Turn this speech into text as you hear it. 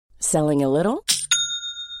Selling a little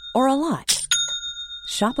or a lot?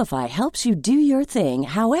 Shopify helps you do your thing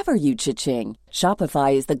however you cha-ching.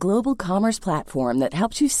 Shopify is the global commerce platform that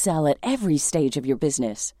helps you sell at every stage of your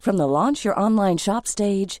business. From the launch your online shop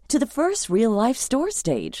stage to the first real-life store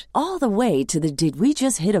stage, all the way to the did we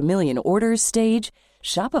just hit a million orders stage.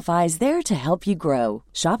 Shopify is there to help you grow.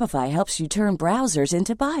 Shopify helps you turn browsers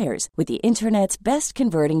into buyers with the internet's best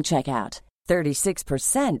converting checkout.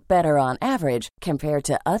 36% better on average compared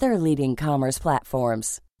to other leading commerce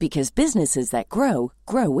platforms. Because businesses that grow,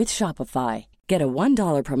 grow with Shopify. Get a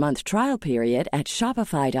 $1 per month trial period at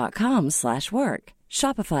shopify.com/work.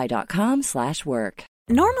 Shopify.com/work.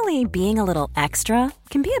 Normally, being a little extra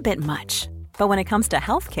can be a bit much. But when it comes to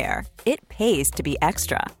healthcare, it pays to be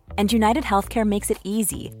extra. And United Healthcare makes it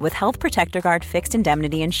easy with Health Protector Guard fixed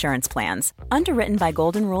indemnity insurance plans. Underwritten by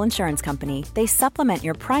Golden Rule Insurance Company, they supplement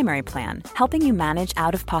your primary plan, helping you manage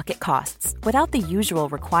out-of-pocket costs without the usual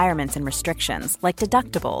requirements and restrictions like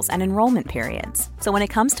deductibles and enrollment periods. So when it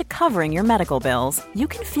comes to covering your medical bills, you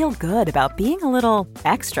can feel good about being a little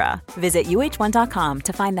extra. Visit uh1.com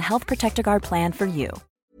to find the Health Protector Guard plan for you.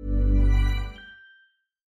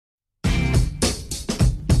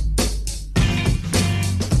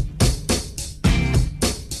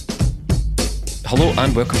 Hello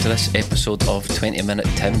and welcome to this episode of 20 Minute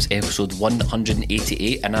Tim's, episode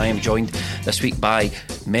 188, and I am joined this week by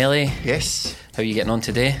Melly. Yes. How are you getting on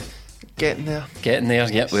today? Getting there. Getting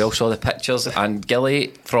there, yep, we all saw the pictures. And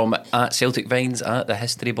Gilly from at Celtic Vines at the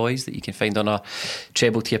History Boys that you can find on a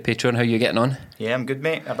treble tier Patreon. How are you getting on? Yeah, I'm good,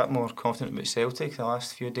 mate. A bit more confident about Celtic the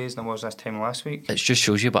last few days than I was this time last week. It just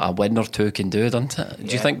shows you what a win or two can do, doesn't it?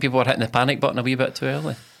 Do you think people are hitting the panic button a wee bit too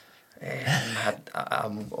early? I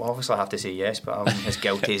obviously have to say yes, but I'm as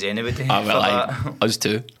guilty as anybody. Us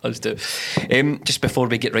too. Just before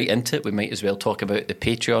we get right into it, we might as well talk about the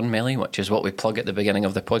Patreon, Melly, which is what we plug at the beginning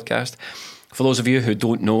of the podcast. For those of you who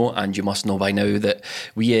don't know, and you must know by now, that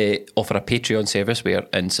we offer a Patreon service where,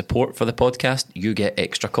 in support for the podcast, you get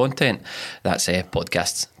extra content. That's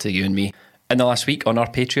podcasts to you and me. In the last week on our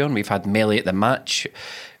Patreon, we've had Melly at the match.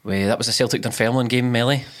 That was a Celtic Dunfermline game,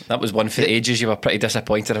 Melly. That was one for the ages. You were pretty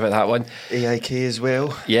disappointed about that one. AIK as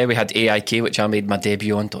well. Yeah, we had AIK, which I made my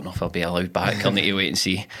debut on. Don't know if I'll be allowed back. I'll need to wait and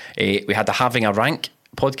see. We had the Having a Rank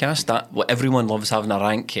podcast. That what everyone loves, having a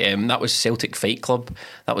rank. That was Celtic Fight Club.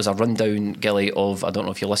 That was a rundown, Gilly, of, I don't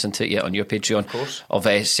know if you listened to it yet on your Patreon, of course, of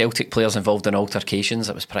Celtic players involved in altercations.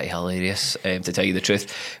 It was pretty hilarious, to tell you the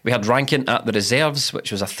truth. We had Ranking at the Reserves,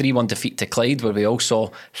 which was a 3-1 defeat to Clyde, where we all saw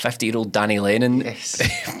 50-year-old Danny Lennon. Yes.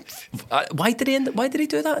 Why did he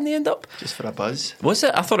do that in the end up? Just for a buzz. Was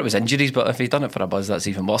it? I thought it was injuries, but if he'd done it for a buzz, that's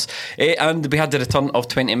even worse. And we had the return of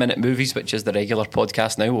 20 Minute Movies, which is the regular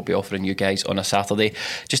podcast now. We'll be offering you guys on a Saturday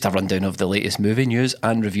just a rundown of the latest movie news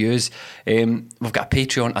and reviews. We've got a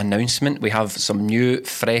Patreon announcement. We have some new,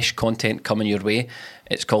 fresh content coming your way.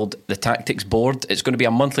 It's called The Tactics Board. It's going to be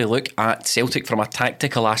a monthly look at Celtic from a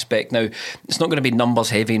tactical aspect. Now, it's not going to be numbers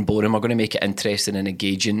heavy and boring. We're going to make it interesting and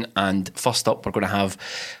engaging. And first up, we're going to have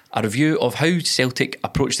a review of how Celtic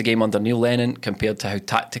approached the game under Neil Lennon compared to how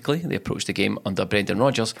tactically they approached the game under Brendan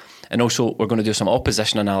Rodgers. And also, we're going to do some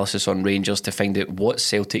opposition analysis on Rangers to find out what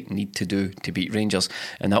Celtic need to do to beat Rangers.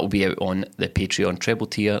 And that will be out on the Patreon treble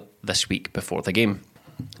tier this week before the game.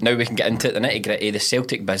 Now we can get into the nitty-gritty, the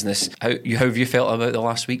Celtic business. How have you felt about the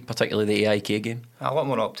last week, particularly the AIK game? A lot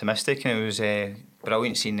more optimistic, and it was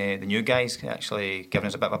brilliant seeing the new guys actually giving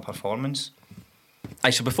us a bit of a performance.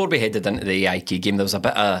 So before we headed into the AIK game, there was a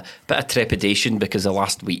bit of trepidation because the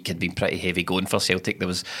last week had been pretty heavy going for Celtic. There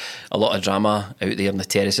was a lot of drama out there on the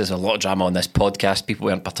terraces, a lot of drama on this podcast. People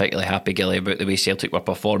weren't particularly happy, Gilly, about the way Celtic were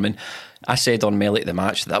performing. I said on Melly at the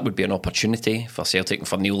match that would be an opportunity for Celtic and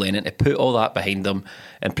for Neil Lennon to put all that behind them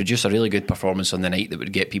and produce a really good performance on the night that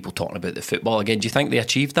would get people talking about the football again. Do you think they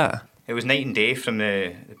achieved that? It was night and day from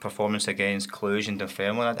the performance against Cluj and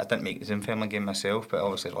Dunfermline. I didn't make the Dunfermline game myself, but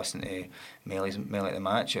obviously listening to Melly at the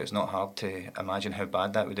match, it was not hard to imagine how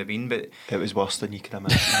bad that would have been. But it was worse than you could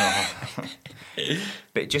imagine.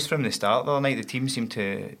 But just from the start the other night, the team seemed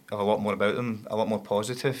to have a lot more about them, a lot more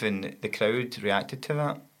positive, and the crowd reacted to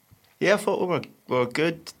that. Yeah, I thought we were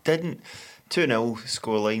good. 2-0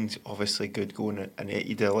 scoreline, obviously good going, and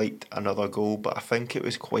you'd have liked another goal, but I think it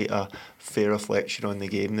was quite a fair reflection on the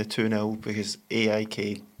game, the 2-0, because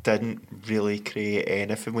AIK didn't really create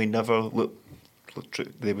anything. We never looked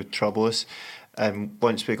they would trouble us. And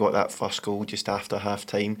once we got that first goal just after half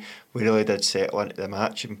time, we really did settle into the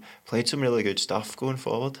match and played some really good stuff going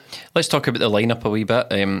forward. Let's talk about the lineup a wee bit.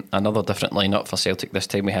 Another different lineup for Celtic this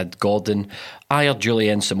time. We had Gordon, Ajer,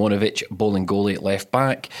 Julian, Simonovic, Bolingoli at left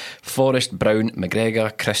back, Forrest, Brown,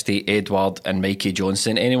 McGregor, Christie, Edward and Mikey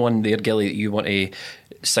Johnson. Anyone there, Gilly, that you want to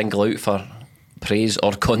single out for praise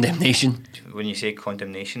or condemnation? When you say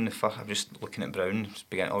condemnation, I'm just looking at Brown,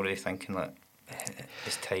 already thinking that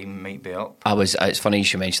his time might be up. It's funny you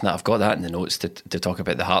should mention that. I've got that in the notes to talk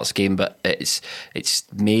about the Hearts game, but it's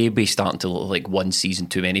maybe starting to look like one season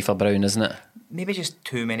too many for Brown, isn't it? Maybe just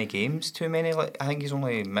too many games, too many. Like, I think he's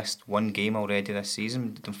only missed one game already this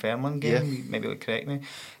season, the Dunfermline game. Yeah. Maybe would correct me.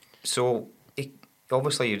 So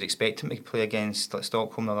obviously you'd expect him to play against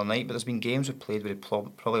Stockholm the other night, but there's been games we've played where he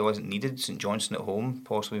probably wasn't needed. St Johnstone at home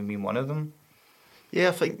possibly being one of them. Yeah,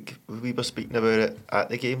 I think we were speaking about it at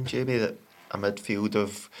the game, Jamie, that a midfield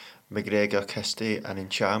of McGregor, Christie and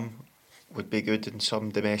Encham would be good in some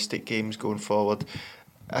domestic games going forward.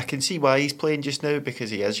 I can see why he's playing just now, because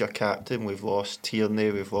he is your captain. We've lost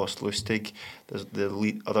Tierney, we've lost Lustig, there's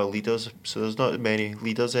the other leaders, so there's not many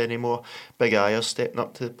leaders anymore. Big Ajer's stepping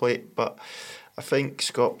up to the plate, but I think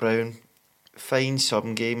Scott Brown finds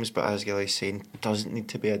some games, but as Gilly's saying, doesn't need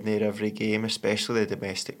to be in there every game, especially the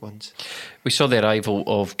domestic ones. We saw the arrival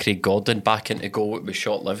of Craig Gordon back into goal. It was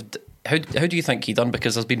short-lived. How do you think he done?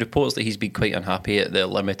 Because there's been reports that he's been quite unhappy at the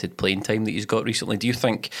limited playing time that he's got recently. Do you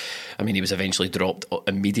think, I mean, he was eventually dropped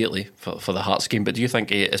immediately for the Hearts game, but do you think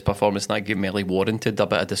his performance in that game merely warranted a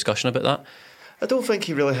bit of discussion about that? I don't think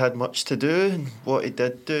he really had much to do, and what he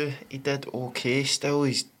did do, he did okay still.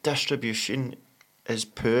 His distribution is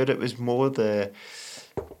poor. It was more the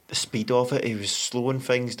speed of it. He was slowing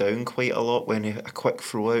things down quite a lot. When a quick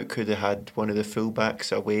throw out could have had one of the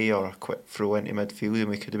full-backs away, or a quick throw into midfield and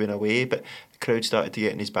we could have been away, but the crowd started to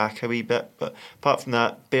get in his back a wee bit. But apart from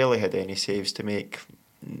that, barely had any saves to make.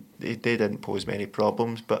 They didn't pose many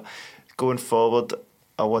problems, but going forward,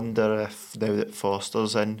 I wonder if now that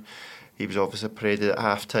Foster's in, he was obviously paraded at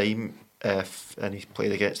half time, and he's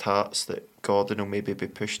played against Hearts, that Gordon will maybe be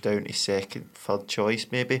pushed down to second, third choice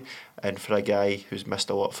maybe. And for a guy who's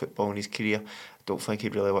missed a lot of football in his career, I don't think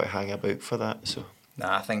he'd really want to hang about for that. So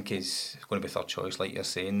I think he's going to be third choice, like you're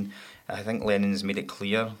saying. I think Lennon's made it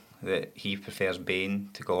clear that he prefers Bain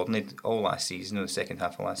to Gordon. All last season, or the second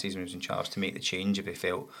half of last season, he was in charge to make the change if he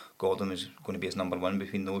felt Gordon was going to be his number one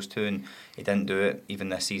between those two, and he didn't do it. Even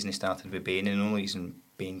this season he started with Bain, and the only reason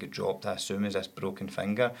Bain got dropped, I assume, is this broken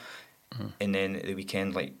finger. And then at the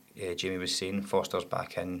weekend, like Jamie was saying, Foster's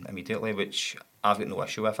back in immediately, which I've got no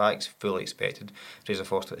issue with. I fully expected Fraser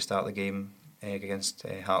Forster to start the game against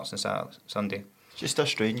Hearts on Sunday. Just a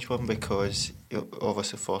strange one, because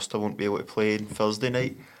obviously Foster won't be able to play on Thursday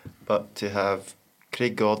night, but to have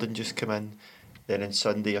Craig Gordon just come in, then on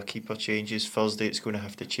Sunday a keeper changes, Thursday it's going to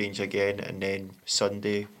have to change again, and then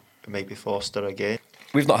Sunday it might be Foster again.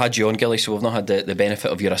 We've not had you on, Gilly, so we've not had the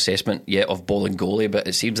benefit of your assessment yet of Bolingoli, but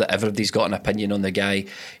it seems that everybody's got an opinion on the guy.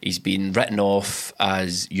 He's been written off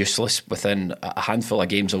as useless within a handful of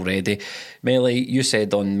games already. Melly, you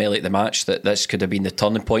said on Melly at the Match that this could have been the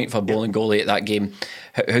turning point for Bolingoli at that game.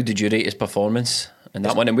 How did you rate his performance in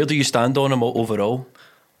that one, and where do you stand on him overall?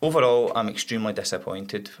 Overall, I'm extremely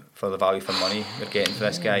disappointed for the value for money we're getting for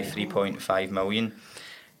this guy, 3.5 million.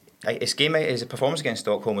 His performance against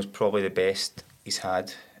Stockholm was probably the best he's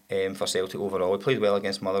had for Celtic overall. He played well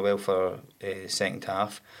against Motherwell for the second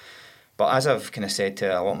half, but as I've kind of said to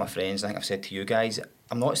a lot of my friends, I think I've said to you guys,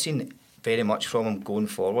 I'm not seeing very much from him going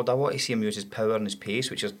forward. I want to see him use his power and his pace,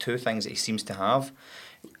 which are two things that he seems to have.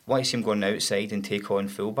 I want to see him going outside and take on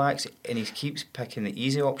fullbacks, and he keeps picking the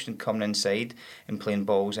easy option, coming inside and playing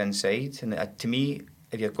balls inside. And to me,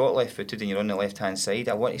 if you've got left footed and you're on the left hand side,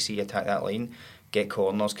 I want to see you attack that line, get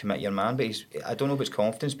corners, commit your man. But I don't know if it's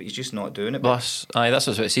confidence, but he's just not doing it. That's what I was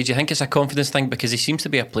about to say. Do you think it's a confidence thing? Because he seems to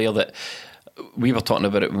be a player that, we were talking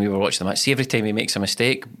about it when we were watching the match. See, every time he makes a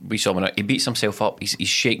mistake, we saw him, he beats himself up, he's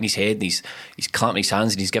shaking his head, and he's clamping his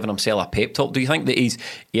hands, and he's giving himself a pep talk. Do you think that he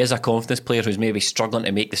is a confidence player who's maybe struggling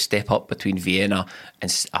to make the step up between Vienna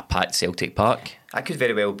and a packed Celtic Park? That could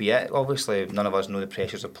very well be it. Obviously, none of us know the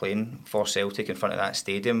pressures of playing for Celtic in front of that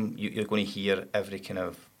stadium. You're going to hear every kind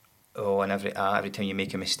of and every time you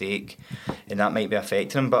make a mistake, and that might be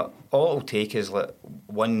affecting him. But all it'll take is like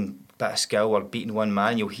one bit of skill or beating one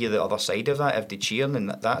man. You'll hear the other side of that if they cheer, and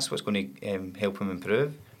that's what's going to help him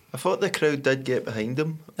improve. I thought the crowd did get behind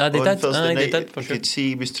him. They did. Thursday night. They did, for you sure. could see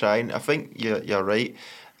he was trying. I think you're right.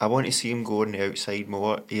 I want to see him go on the outside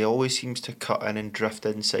more. He always seems to cut in and drift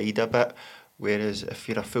inside a bit, whereas if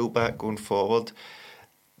you're a full back going forward,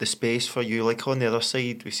 the space for you. Like on the other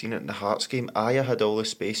side, we've seen it in the Hearts game. Aya had all the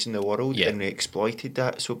space in the world and we exploited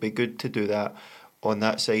that. So it'd be good to do that on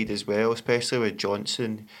that side as well, especially with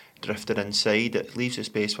Johnson drifted inside. It leaves the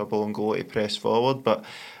space for Bolingoli to press forward. But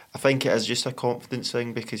I think it is just a confidence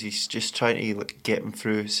thing because he's just trying to get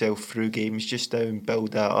himself through games just now and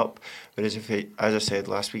build that up. Whereas if it, as I said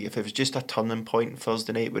last week, if it was just a turning point on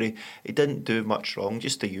Thursday night where he didn't do much wrong,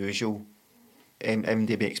 just the usual.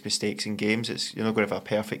 MD makes mistakes in games. You're not going to have a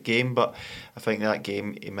perfect game, but I think that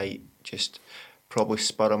game he might just probably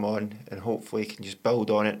spur him on, and hopefully he can just build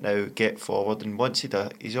on it now, get forward. And once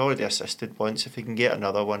he's already assisted once. If he can get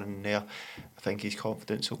another one in there, I think his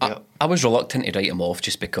confidence will be up. I was reluctant to write him off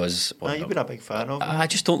just because. You've been a big fan of him. I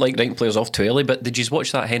just don't like writing players off too early. But did you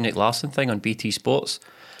watch that Henrik Larsson thing on BT Sports?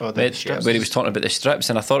 Where he was talking about the strips,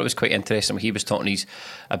 and I thought it was quite interesting. He was talking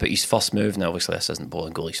about his first move. Now, obviously, this isn't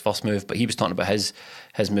Bolingoli's first move, but he was talking about his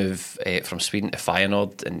move from Sweden to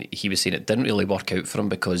Feyenoord, and he was saying it didn't really work out for him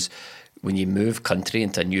because when you move country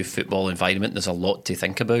into a new football environment, there's a lot to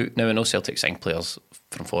think about. Now, I know Celtic sign players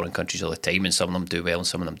from foreign countries all the time, and some of them do well and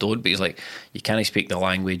some of them don't, but he's like, you can't speak the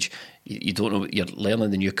language, you don't know, you're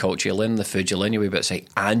learning the new culture, you're learning the food, you're learning your way about sight,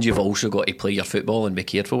 and you've also got to play your football and be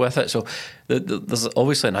careful with it. So there's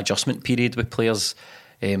obviously an adjustment period with players.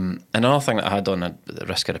 Another thing that I had on the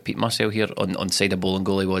risk of repeating myself here on side of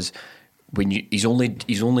Bolingoli was he's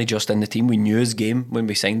only just in the team. We knew his game when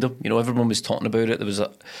we signed him. You know, everyone was talking about it. There was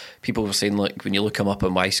people were saying, like, when you look him up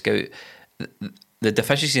on Y-Scout, the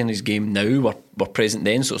deficiencies in his game now were present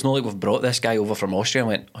then. So it's not like we've brought this guy over from Austria and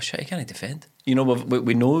went, oh shit, he can't defend. You know,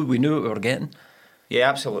 we knew what we were getting. Yeah,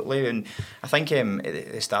 absolutely. And I think at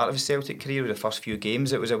the start of his Celtic career, the first few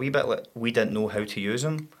games, it was a wee bit like we didn't know how to use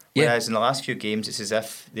him. Whereas in the last few games, it's as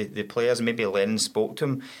if the players, maybe Lennon spoke to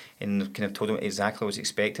him and kind of told him exactly what was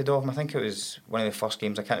expected of him. I think it was one of the first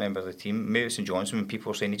games, I can't remember the team, maybe it was St Johnstone, when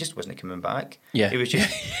people were saying he just wasn't coming back. Yeah. He was just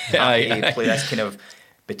happy to play this kind of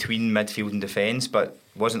between midfield and defence, but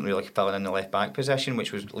wasn't really filling in the left back position,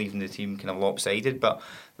 which was leaving the team kind of lopsided. But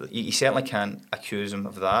you certainly can't accuse him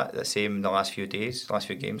of that. The same in the last few games.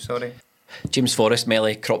 James Forrest,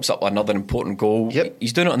 Melly, crops up another important goal. Yep.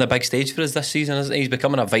 He's doing it on the big stage for us this season, isn't he? He's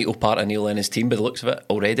becoming a vital part of Neil Lennon's team by the looks of it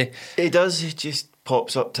already. He does. He just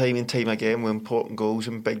pops up time and time again with important goals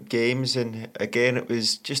in big games. And again, it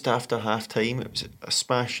was just after half time. It was a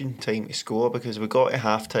smashing time to score because we got to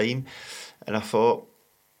half time and I thought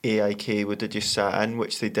AIK would have just sat in,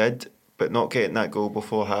 which they did. But not getting that goal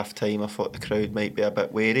before half time, I thought the crowd might be a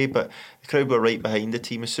bit wary. But the crowd were right behind the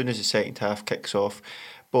team. As soon as the second half kicks off,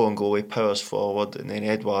 Bolingoli powers forward, and then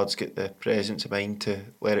Edwards get the presence of mind to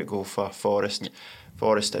let it go for Forrest.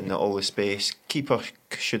 Forrest in all the space. Keeper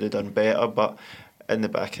should have done better, but in the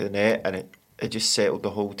back of the net, and it just settled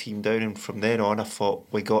the whole team down. And from then on, I thought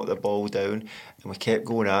we got the ball down and we kept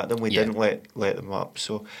going at them. We didn't let them up.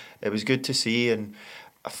 So it was good to see, and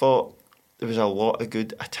I thought there was a lot of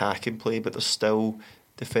good attacking play, but there's still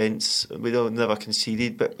defence. We never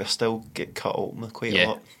conceded, but we still get cut open quite a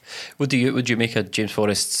lot. Would you make of James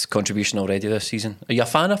Forrest's contribution already this season? Are you a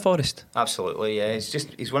fan of Forrest? Absolutely, yeah.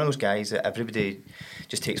 He's one of those guys that everybody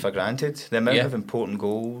just takes for granted. The amount of important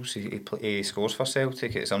goals he scores for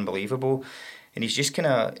Celtic, it's unbelievable. And he's just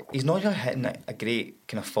he's not really hitting a great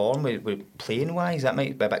kind of form with playing wise. That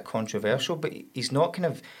might be a bit controversial, but he's not kind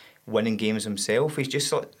of winning games himself. He's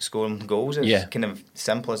just scoring goals. It's kind of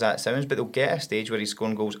simple as that sounds, but they'll get a stage where he's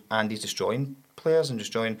scoring goals and he's destroying players and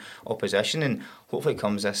destroying opposition, and hopefully it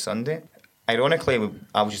comes this Sunday. Ironically,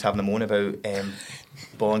 I was just having a moan about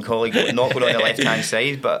Bolingoli not going on the left hand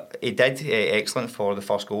side, but he did excellent for the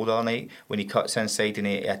first goal the other night when he cuts inside and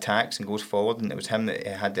he attacks and goes forward, and it was him that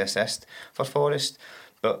had the assist for Forrest.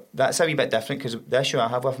 But that's a wee bit different because the issue I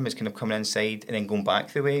have with him is kind of coming inside and then going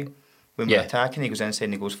back the way. When we're attacking, he goes inside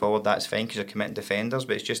and he goes forward. That's fine because you're committing defenders,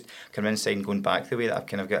 but it's just coming inside and going back the way that I've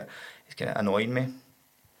kind of got. It's kind of annoying me.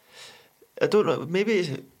 I don't know.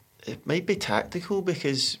 Maybe it might be tactical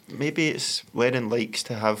because maybe it's Lennon likes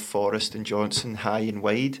to have Forrest and Johnson high and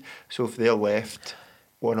wide. So if they're left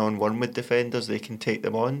one-on-one with defenders, they can take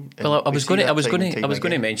them on. Well, I was going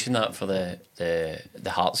to mention that for the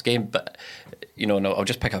Hearts game, but no, I'll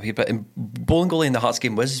just pick up here. But in Bolingoli in the Hearts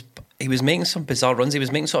game he was making some bizarre runs. He was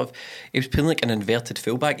playing like an inverted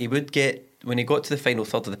fullback. He would get, when he got to the final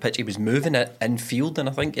third of the pitch, he was moving it infield, and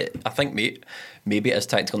I think maybe it is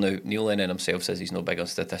tactical now. Neil Lennon himself says he's not big on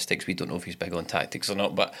statistics. We don't know if he's big on tactics or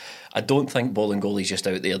not, but I don't think Bolingoli's just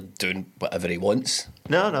out there doing whatever he wants.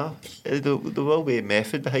 No, there will be a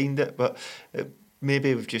method behind it, but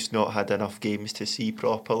maybe we've just not had enough games to see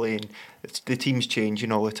properly, and the team's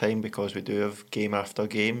changing all the time because we do have game after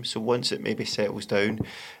game. So once it maybe settles down,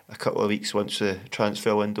 a couple of weeks once the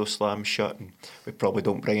transfer window slams shut and we probably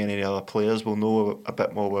don't bring in any other players, we'll know a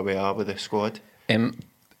bit more where we are with the squad.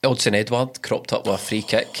 Odsonne Edouard cropped up with a free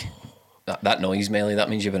kick. That noise, Melly, that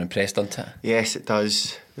means you've been impressed, doesn't it? Yes, it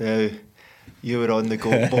does. Now, you were on the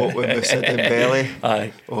goal boat when we said Dembele.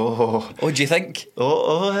 Aye. Oh, do you think?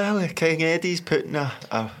 Well, King Eddie's putting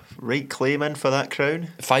a right claim in for that crown.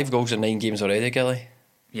 5 goals in 9 games already, Gilly.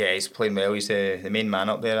 Yeah, he's playing well. He's the main man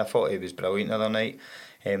up there. I thought he was brilliant the other night.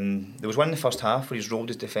 There was one in the first half where he's rolled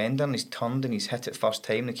his defender and he's turned and he's hit it first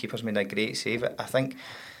time. The keeper's made a great save. I think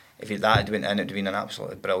if that had went in, it would have been an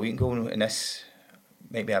absolutely brilliant goal. And this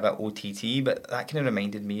might be a bit OTT, but that kind of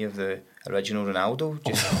reminded me of the original Ronaldo,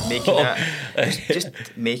 just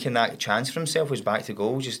making that chance for himself. Was back to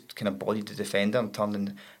goal, just kind of bodied the defender and turned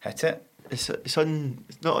and hit it. It's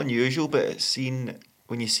not unusual, but it's seen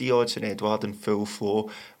when you see Odsonne Edouard in full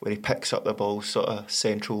flow, where he picks up the ball sort of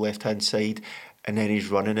central left hand side, and then he's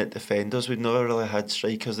running at defenders. We've never really had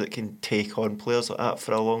strikers that can take on players like that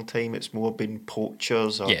for a long time. It's more been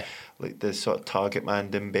poachers or like the sort of target man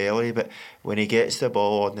Dembele. But when he gets the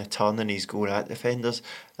ball on the turn and he's going at defenders,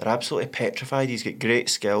 they're absolutely petrified. He's got great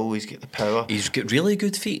skill, he's got the power. He's got really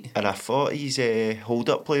good feet. And I thought his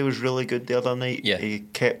hold-up play was really good the other night. Yeah. He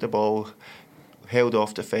kept the ball, held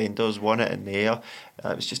off defenders, won it in the air.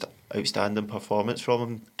 It was just an outstanding performance from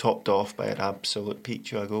him, topped off by an absolute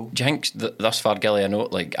peach of a goal. Do you think thus far, Gilly,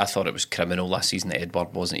 I thought it was criminal last season that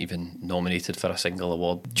Edouard wasn't even nominated for a single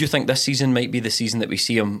award. Do you think this season might be the season that we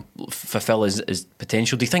see him fulfil his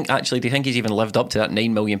potential? Do you think he's even lived up to that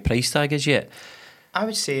 £9 million price tag as yet? I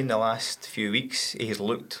would say in the last few weeks he has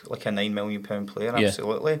looked like a £9 million player,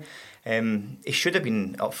 absolutely. He should have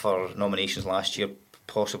been up for nominations last year,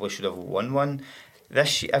 possibly should have won one.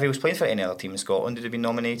 This year, if he was playing for any other team in Scotland, he'd have been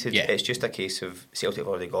nominated. Yeah. It's just a case of Celtic have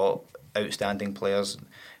already got outstanding players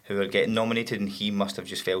who are getting nominated, and he must have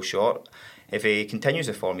just fell short. If he continues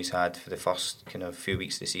the form he's had for the first kind of few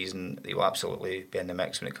weeks of the season, he will absolutely be in the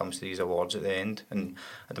mix when it comes to these awards at the end. And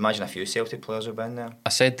I'd imagine a few Celtic players have been there. I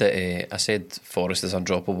said Forrest is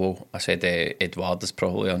undroppable. I said Edouard is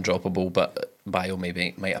probably undroppable, but Bio might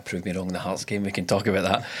have proved me wrong in the Hearts game. We can talk about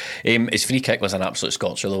that. His free kick was an absolute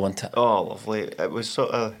scorcher though, wasn't it? Oh, lovely. It was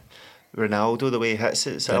sort of Ronaldo the way he hits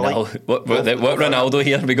it. So what Ronaldo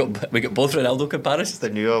here? We got both Ronaldo comparisons. The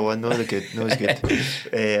newer one, no, it's good.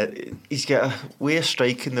 He's got a way of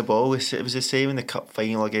striking the ball. It was the same in the cup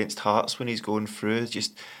final against Hearts when he's going through.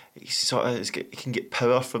 He can get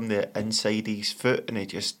power from the inside of his foot, and he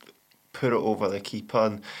just put it over the keeper.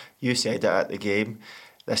 And you said it at the game.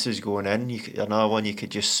 This is going in. Another one you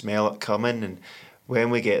could just smell it coming. And when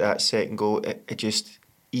we get that second goal, it just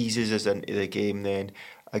eases us into the game. Then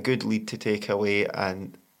a good lead to take away,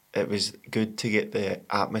 and it was good to get the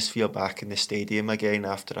atmosphere back in the stadium again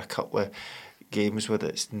after a couple of games where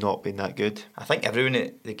it's not been that good. I think everyone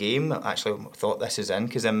at the game actually thought this is in,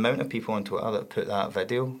 because the amount of people on Twitter that put that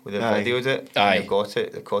video, where they've videoed it, and they've caught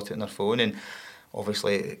it on their phone, and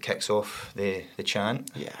obviously it kicks off the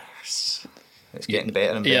chant. Yes. It's getting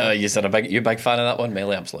better and better. Yeah, you're a big fan of that one,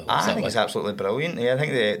 Melly, absolutely. I think it's absolutely brilliant. Yeah, I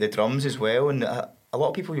think the drums as well, and a lot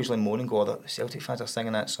of people usually moan and go, the Celtic fans are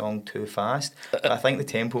singing that song too fast. But I think the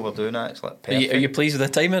tempo we're doing that, it's like perfect. Are you pleased with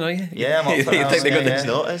the timing, are you? Yeah, I'm up for that. He's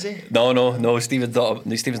not, is he? No, Stephen's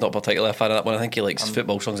not particularly a fan of that one. I think he likes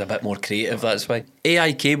football songs a bit more creative, that's why.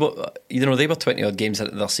 AIK, they were 20 odd games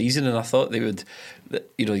into their season, and I thought they would,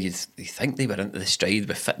 you think they were into the stride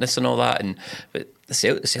with fitness and all that, but the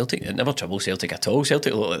Celtic, it never troubled Celtic at all.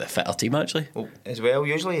 Celtic looked like the fitter team, actually. Well, as well,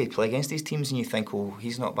 usually you play against these teams and you think,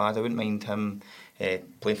 he's not bad, I wouldn't mind him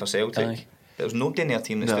playing for Celtic. Aye. There was nobody in their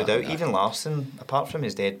team that stood out. Even Larsson, apart from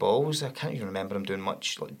his dead balls, I can't even remember him doing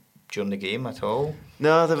much during the game at all.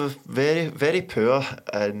 No, they were very, very poor,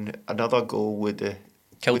 and another goal would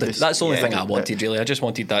killed it. That's the only thing I wanted, really. I just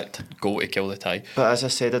wanted that goal to kill the tie. But as I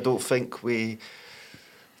said, I don't think we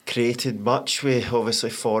created much.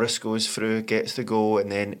 Obviously Forrest goes through, gets the goal,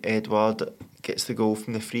 and then Edouard gets the goal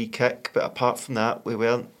from the free kick. But apart from that, we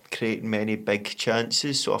weren't creating many big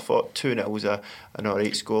chances. So I thought 2-0 was an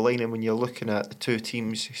alright scoreline. And when you're looking at the two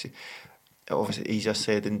teams, obviously easier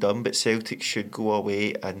said than done, but Celtic should go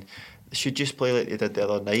away and they should just play like they did the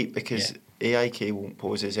other night, because AIK won't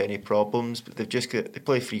pose us any problems. But they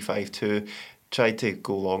play 3-5-2, tried to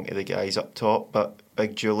go long to the guys up top, but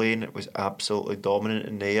Big Julian was absolutely dominant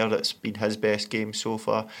in the air. That's been his best game so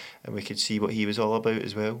far, and we could see what he was all about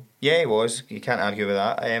as well. Yeah, he was. You can't argue with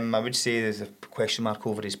that. I would say there's a question mark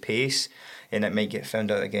over his pace, and it might get found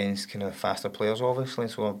out against kind of faster players, obviously.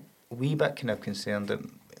 So wee bit kind of concerned that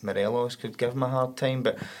Morelos could give him a hard time,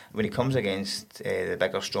 but when he comes against the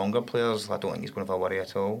bigger, stronger players, I don't think he's going to have a worry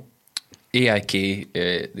at all. AIK,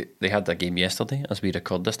 they had their game yesterday as we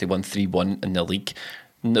record this. They won 3-1 in the league.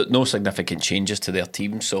 No significant changes to their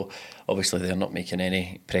team, so obviously they're not making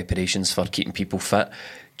any preparations for keeping people fit.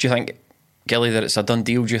 Do you think, Gilly, that it's a done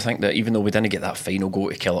deal? Do you think that even though we didn't get that final goal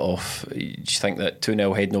to kill it off, do you think that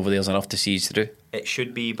 2-0 heading over there is enough to see us through? It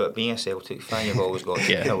should be, but being a Celtic fan, you've always got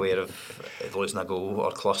to be aware of losing a goal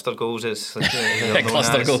or cluster goals. Is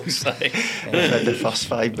cluster goals. In the first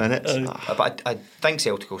 5 minutes. But I think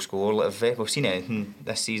Celtic will score. Like, if we've seen anything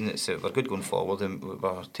this season, we're good going forward and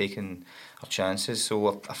we're taking our chances.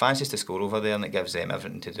 So I fancy us to score over there, and it gives them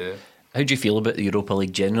everything to do. How do you feel about the Europa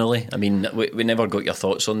League generally? I mean, we never got your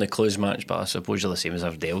thoughts on the Cluj match, but I suppose you're the same as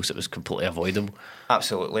everybody else. It was completely avoidable.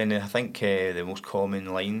 Absolutely, and I think the most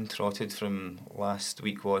common line trotted from last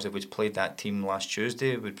week was if we'd played that team last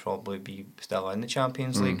Tuesday, we'd probably be still in the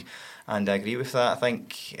Champions League. And I agree with that. I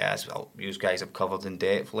think, as well, you guys have covered in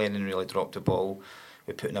depth, Lennon really dropped the ball.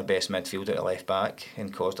 We put in our best midfielder at left back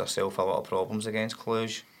and caused ourselves a lot of problems against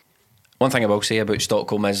Cluj. One thing I will say about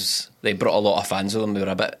Stockholm is they brought a lot of fans with them.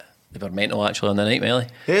 They were mental actually on the night, Melly.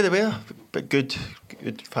 Yeah, they were, but good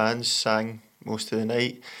fans sang most of the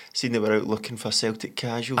night. Seen they were out looking for Celtic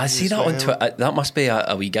casuals. I see that on Twitter. That must be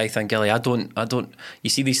a wee guy thing, Gilly. I don't. You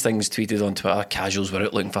see these things tweeted on Twitter. Casuals were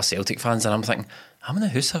out looking for Celtic fans, and I'm thinking, I'm in the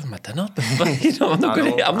house having my dinner. You know,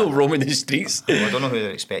 I'm not roaming the streets. I don't know who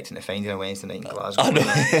they're expecting to find on a Wednesday night in Glasgow. I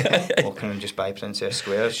know. Walking around just by Princess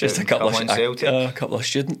Square, just a couple of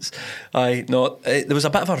students. There was a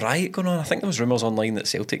bit of a riot going on. I think there was rumours online that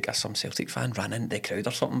some Celtic fan ran into the crowd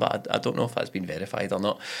or something, but I don't know if that's been verified or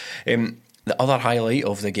not. The other highlight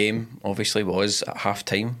of the game, obviously, was at half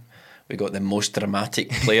time. We got the most dramatic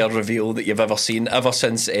player reveal that you've ever seen, ever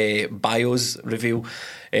since Bio's reveal.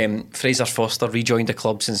 Fraser Foster rejoined the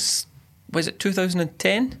club since, was it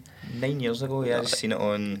 2010? 9 years ago, yeah. I've seen it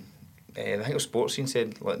on, I think it was Sports Scene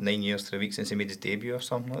said, 9 years to the week since he made his debut or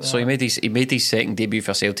something like that. So he made his second debut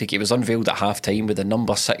for Celtic. He was unveiled at half time with the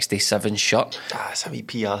number 67 shirt. That's a wee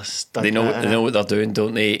PR stunt. They know what they're doing,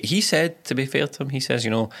 don't they? He said, to be fair to him, he says,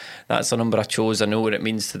 that's the number I chose. I know what it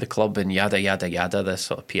means to the club and yada yada yada. This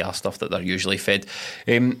sort of PR stuff that they're usually fed.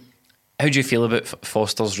 How do you feel about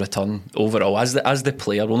Foster's return overall as the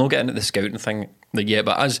player? We'll not get into the scouting thing yet,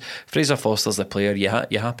 but as Fraser Foster's the player, you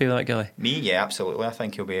happy with that guy? Me, yeah, absolutely. I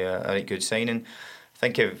think he'll be a right good signing. I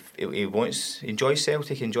think if he enjoys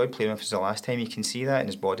Celtic, enjoyed playing with us the last time. You can see that in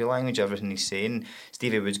his body language, everything he's saying.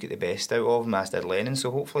 Stevie Woods get the best out of him, as did Lennon.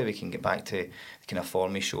 So hopefully we can get back to the kind of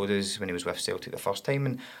form he showed us when he was with Celtic the first time.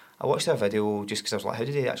 And I watched that video just because I was like, how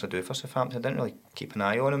did he actually do for Southampton? I didn't really keep an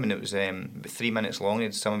eye on him, and it was about 3 minutes long. He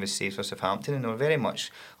had some of his saves for Southampton, and they were very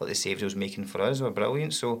much like the saves he was making for us. They were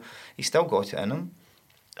brilliant, so he still got it in him.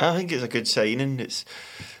 I think it's a good signing. It's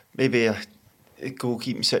maybe a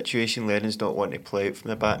goalkeeping situation. Lennon's not wanting to play out from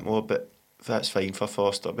the back more, but that's fine for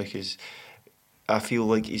Foster because I feel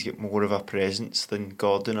like he's got more of a presence than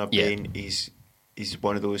Gordon or Bain. He's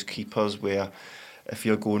one of those keepers where if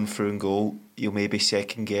you're going through and goal, you'll maybe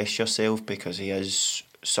second guess yourself because he is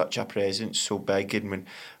such a presence, so big. And when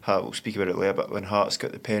Hart, we'll speak about it later, but when Hart's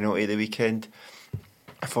got the penalty the weekend,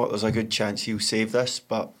 I thought there's a good chance he'll save this.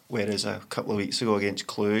 But whereas a couple of weeks ago against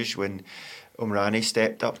Cluj, when Omrani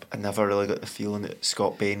stepped up, I never really got the feeling that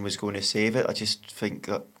Scott Bain was going to save it. I just think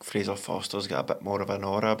that Fraser Foster's got a bit more of an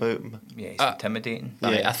aura about him. Yeah, he's intimidating.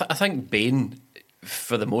 Yeah, I think Bain,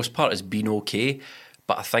 for the most part, has been okay,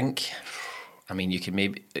 but I think, you can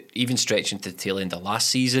maybe even stretch into the tail end of last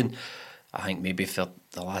season. I think maybe for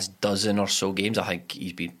the last dozen or so games, I think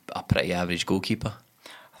he's been a pretty average goalkeeper.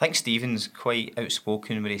 I think Stephen's quite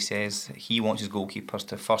outspoken where he says he wants his goalkeepers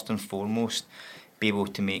to first and foremost be able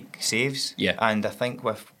to make saves. Yeah. And I think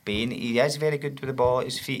with Bain, he is very good with the ball at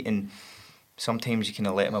his feet, and sometimes you kind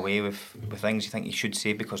of let him away with things you think he should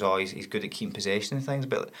save because he's good at keeping possession and things.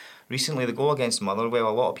 But recently, the goal against Motherwell,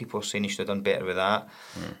 a lot of people are saying he should have done better with that.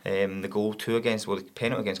 The goal the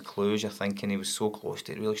penalty against Cluj, I think, and he was so close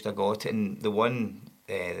to it, really should have got it. And the one,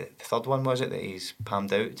 the third one was it that he's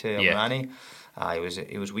palmed out to Omrani?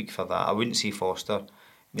 He was weak for that. I wouldn't see Foster.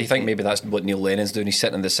 Do you think maybe that's what Neil Lennon's doing? He's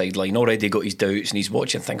sitting on the sideline, already got his doubts, and he's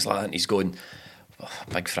watching things like that, and he's going,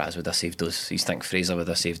 Big Fraz would have saved those. He's think Fraser would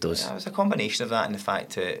have saved those. Yeah, it was a combination of that and the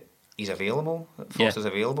fact that he's available. Foster's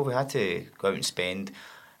available. We had to go out and spend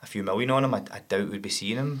a few million on him. I doubt we'd be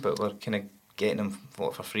seeing him, but we're kind of getting him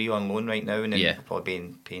for free on loan right now, and then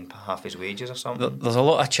probably paying half his wages or something. There's a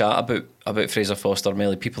lot of chat about Fraser Foster.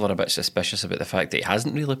 Melly, people are a bit suspicious about the fact that he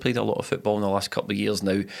hasn't really played a lot of football in the last couple of years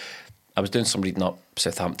now. I was doing some reading up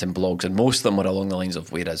Southampton blogs, and most of them were along the lines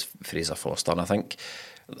of where is Fraser Forster. And I think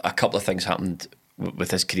a couple of things happened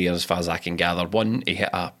with his career as far as I can gather. One, he hit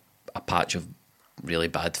a patch of really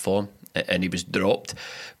bad form and he was dropped,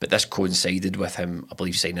 but this coincided with him, I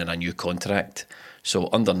believe, signing a new contract. So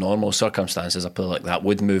under normal circumstances, a player like that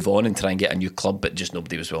would move on and try and get a new club, but just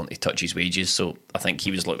nobody was willing to touch his wages. So I think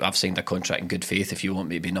he was like, I've signed a contract in good faith. If you want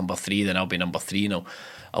me to be number 3, then I'll be number 3 and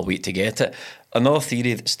I'll wait to get it. Another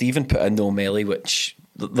theory that Stephen put in, O'Malley, which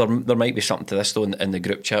there might be something to this though in the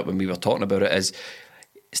group chat when we were talking about it, is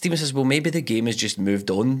Stephen says, well, maybe the game has just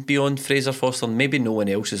moved on beyond Fraser Forster. Maybe no one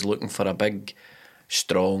else is looking for a big,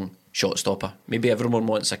 strong shot stopper. Maybe everyone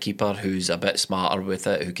wants a keeper who's a bit smarter with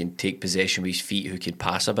it, who can take possession with his feet, who can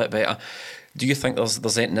pass a bit better. Do you think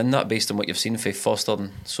there's anything in that based on what you've seen for Foster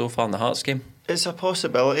so far in the Hearts game? It's a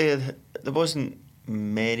possibility. There wasn't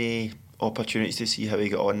many opportunities to see how he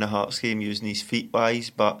got on in the Hearts game using his feet wise,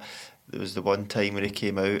 but there was the one time where he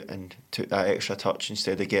came out and took that extra touch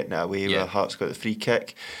instead of getting it away where Hearts got the free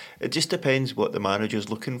kick. It just depends what the manager's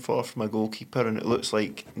looking for from a goalkeeper, and it looks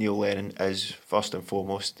like Neil Lennon is first and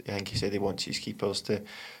foremost. I think he said he wants his keepers to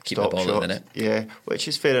keep stop the ball shots. in it. Yeah, which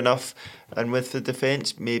is fair enough. And with the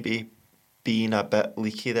defence maybe being a bit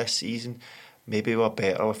leaky this season, maybe we're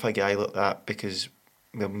better with a guy like that because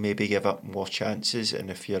we'll maybe give up more chances.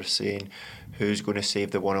 And if you're saying who's going to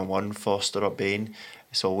save the one-on-one, Foster or Bain,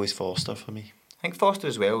 it's always Foster for me. I think Foster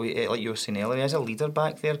as well, like you were saying earlier, is a leader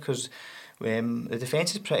back there because the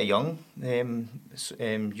defence is pretty young.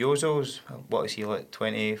 Yozo's, what is he, like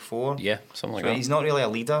 24? Yeah, something like so that. He's not really a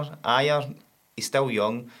leader. Ayer, he's still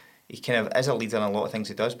young. He kind of is a leader in a lot of things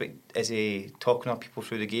he does, but is he talking up people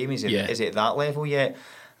through the game? Is he at that level yet?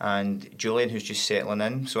 And Julian, who's just settling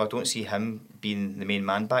in, so I don't see him being the main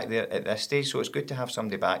man back there at this stage. So it's good to have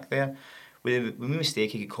somebody back there. With a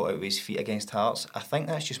mistake, he got caught out with his feet against Hearts. I think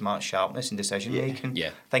that's just Mark's sharpness and decision making. Yeah.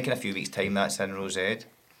 I think in a few weeks' time that's in Rosette.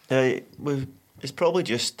 It's probably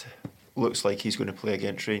just looks like he's going to play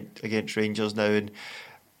against Rangers now. And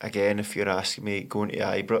again, if you're asking me going to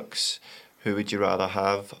Ibrox, who would you rather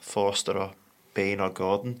have, Forster or Bain or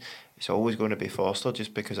Gordon? It's always going to be Forster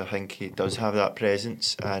just because I think he does have that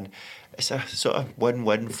presence, and it's a sort of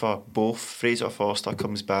win-win for both. Fraser Forster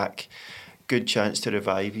comes back, good chance to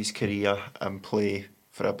revive his career and play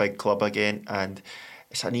for a big club again, and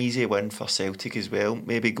it's an easy win for Celtic as well.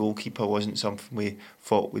 Maybe goalkeeper wasn't something we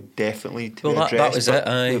thought would definitely be addressed. That was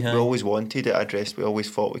it. We always wanted it addressed. We always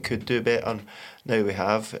thought we could do better, and now we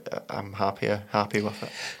have. I'm happy with it.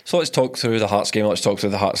 So let's talk through the Hearts game. Let's talk through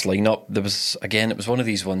the Hearts lineup. It was one of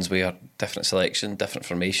these ones where different selection, different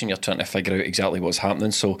formation. You're trying to figure out exactly what's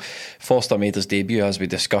happening. So Foster made his debut, as we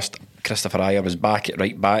discussed. Christopher Ajer was back at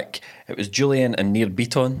right back. It was Julian and Nir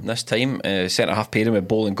Bitton this time. Centre half pairing with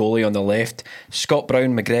Bol and Goalie on the left. Scott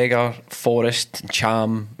Brown, McGregor, Forrest,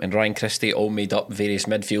 Cham, and Ryan Christie all made up various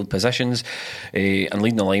midfield positions. And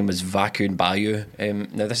leading the line was Vacu and Bayou.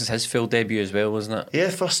 Now this is his full debut as well, wasn't it? Yeah,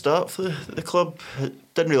 first start for the club.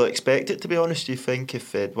 Didn't really expect it, to be honest. You think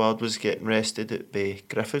if Edward was getting rested, it'd be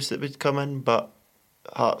Griffiths that would come in, but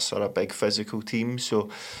Hearts are a big physical team, so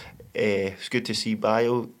it's good to see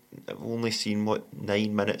Bayou. I've only seen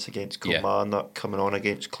 9 minutes against Kilmarnock, coming on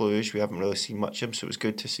against Cluj. We haven't really seen much of him, so it was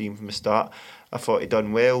good to see him from the start. I thought he'd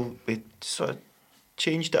done well. We sort of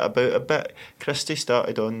changed it about a bit. Christie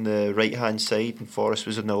started on the right hand side and Forrest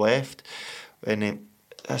was on the left, and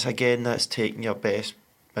that's taking your best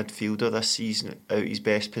midfielder this season out his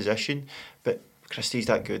best position, but Christie's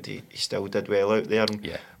that good, he still did well out there,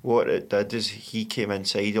 and what it did is he came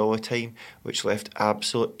inside all the time, which left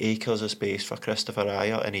absolute acres of space for Christopher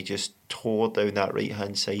Ajer, and he just tore down that right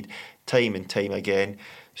hand side time and time again.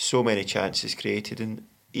 So many chances created, and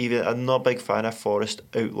even I'm not a big fan of Forrest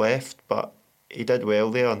out left, but he did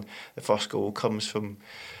well there, and the first goal comes from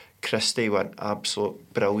Christie, went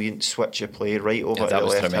absolute brilliant switch of play right over to the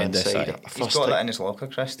left hand side. He's got that in his locker,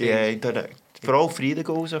 Christie. Yeah, he did it for all 3 of the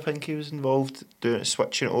goals. I think he was involved doing it,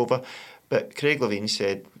 switching it over. But Craig Levein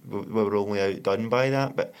said we were only outdone by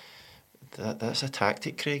that. But that's a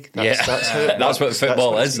tactic, Craig. That's what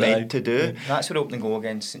football is made to do. That's where opening goal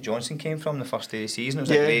against St Johnstone came from the first day of the season. It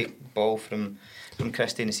was a great ball from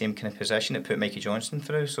Christie in the same kind of position that put Mikey Johnston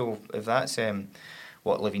through. So if that's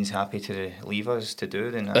what Levein's happy to leave us to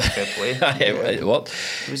do, then that's fair play.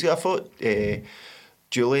 I thought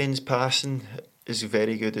Julian's passing is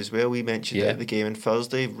very good as well. We mentioned it at the game on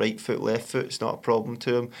Thursday. Right foot, left foot, it's not a problem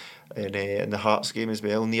to him. And in the Hearts game as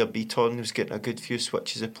well, Nir Bitton was getting a good few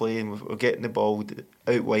switches of play, and we're getting the ball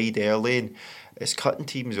out wide early, and it's cutting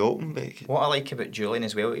teams open. What I like about Julian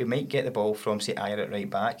as well, he might get the ball from, say, Ajer at right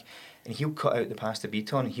back, and he'll cut out the pass to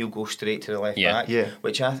Beaton, and he'll go straight to the left Yeah. back, Yeah.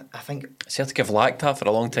 which I think Celtic have lacked that for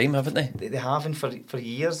a long time, haven't they? they have, and for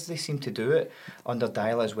years they seem to do it under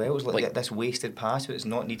Dial as well. It's like this wasted pass, but it's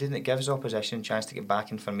not needed, and it gives the opposition a chance to get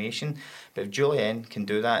back in formation. But if Jullien can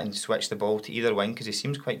do that and switch the ball to either wing, because he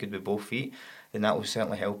seems quite good with both feet, then that will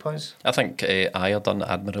certainly help us. I think Ajer done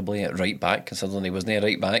admirably at right back, considering he wasn't a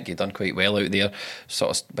right back. He done quite well out there.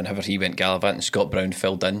 Sort of whenever he went gallivant, and Scott Brown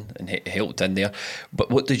filled in and helped in there. But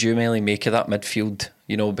what did you, Melly, make of that midfield?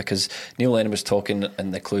 You know, because Neil Lennon was talking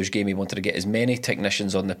in the Cluj game, he wanted to get as many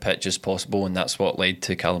technicians on the pitch as possible, and that's what led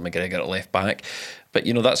to Callum McGregor at left back. But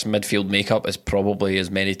you know, that's midfield makeup is probably as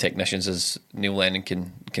many technicians as Neil Lennon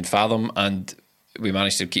can fathom, and we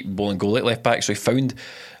managed to keep Bolingoli at left back. So he found,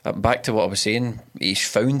 back to what I was saying, he's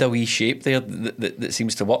found a wee shape there that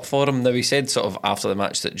seems to work for him. Now, he said sort of after the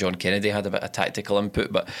match that John Kennedy had a bit of tactical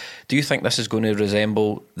input, but do you think this is going to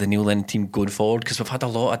resemble the Neil Lennon team going forward? Because we've had a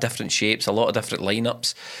lot of different shapes, a lot of different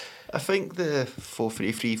lineups. I think the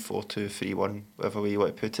 4-3-3, 4-2-3-1, whatever way you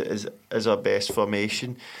want to put it, is our best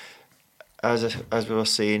formation. As we were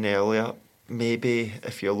saying earlier, maybe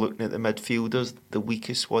if you're looking at the midfielders, the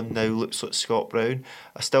weakest one now looks like Scott Brown.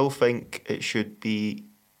 I still think it should be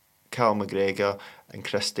Cal McGregor and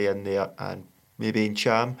Christie in there, and maybe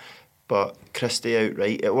Ncham, but Christie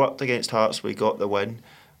outright. It worked against Hearts, we got the win,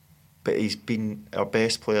 but he's been our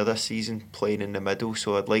best player this season playing in the middle,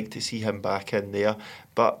 so I'd like to see him back in there.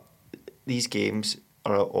 But these games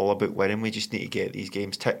are all about winning. We just need to get these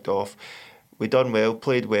games ticked off. We done well,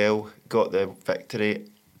 played well, got the victory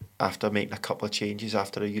after making a couple of changes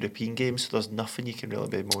after a European game, so there's nothing you can really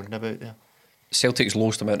be moaning about there. Celtic's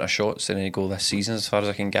lowest amount of shots in any goal this season, as far as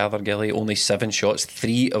I can gather, Gilly. Only 7 shots,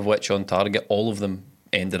 3 of which on target. All of them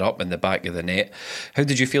ended up in the back of the net. How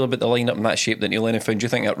did you feel about the lineup in that shape that Neil Lennon found? Do you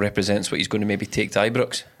think that represents what he's going to maybe take to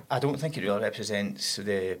Ibrox? I don't think it really represents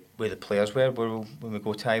the way the players were when we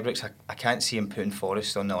go to Ibrox. I can't see him putting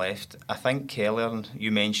Forrest on the left. I think earlier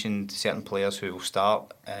you mentioned certain players who will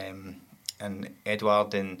start, and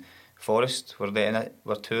Edouard and Forrest were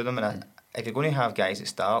two of them. And if you're going to have guys that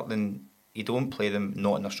start, then you don't play them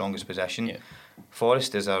not in their strongest position. Yeah.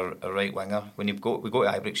 Forrest is a right winger. When we go to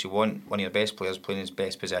Ibrox, you want one of your best players playing in his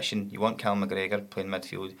best position. You want Callum McGregor playing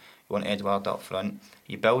midfield. You want Edouard up front.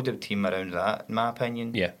 You build a team around that, in my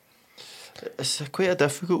opinion. Yeah. It's quite a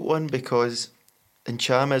difficult one because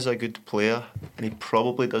Ncham is a good player and he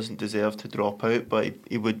probably doesn't deserve to drop out, but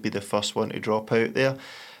he would be the first one to drop out there.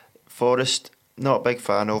 Forrest, not a big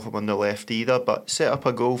fan of him on the left either, but set up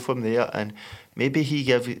a goal from there, and maybe he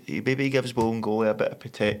gives Bolingoli a bit of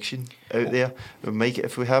protection out there.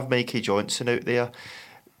 If we have Mikey Johnson out there,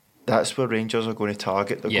 that's where Rangers are going to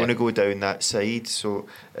target. They're going to go down that side. So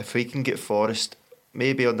if we can get Forrest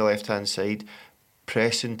maybe on the left hand side,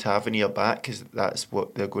 pressing Tavernier back, because that's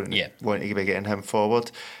what they're going to want to be getting him forward,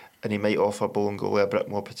 and he might offer Bolingoli a bit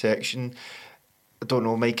more protection. I don't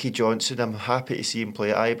know, Mikey Johnson, I'm happy to see him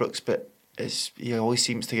play at Ibrox, but he always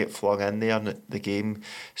seems to get flung in there and the game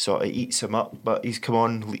sort of eats him up. But he's come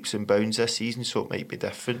on leaps and bounds this season, so it might be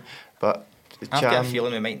different. But I've got a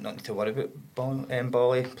feeling we might not need to worry about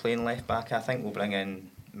Bolly playing left back. I think we'll bring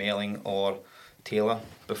in Melling or Taylor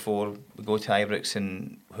before we go to Ibrox,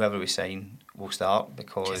 and whoever we sign will start.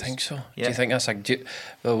 Because do you think so? Yeah. Do you think that's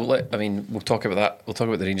we'll talk about that. We'll talk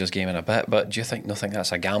about the Rangers game in a bit. But do you think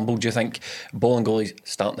that's a gamble? Do you think Bolingoli's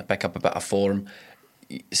starting to pick up a bit of form?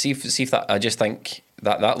 See if that. I just think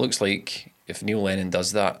that looks like if Neil Lennon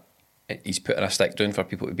does that, he's putting a stick down for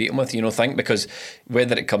people to beat him with. Because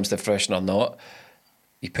whether it comes to fruition or not,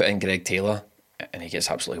 you put in Greg Taylor and he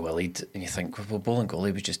gets absolutely willied, and you think, well,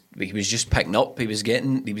 Bolingoli was just picking up. He was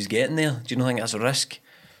getting there. Do you not think that's a risk?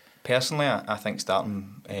 Personally, I think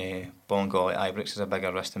starting Bolingoli at Ibrox is a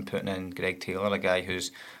bigger risk than putting in Greg Taylor, a guy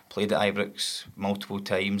who's played at Ibrox multiple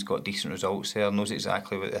times, got decent results there, knows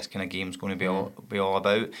exactly what this kind of game's going to be all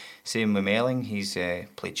about. Same with Melling, he's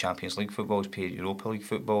played Champions League football, he's played Europa League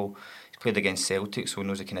football, he's played against Celtic, so he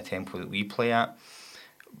knows the kind of tempo that we play at.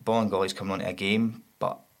 Bolingoli's coming onto a game,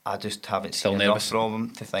 but I just haven't seen enough from him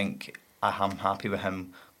to think I'm happy with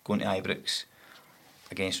him going to Ibrox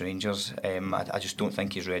against Rangers. I just don't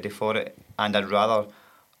think he's ready for it, and I'd rather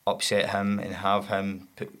upset him and have him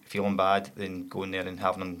feeling bad than going there and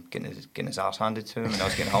having him getting his arse handed to him and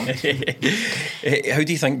us getting humped. How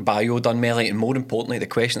do you think Bayo done, Melly? And more importantly, the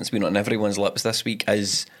question that's been on everyone's lips this week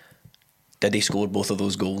is Did he score both of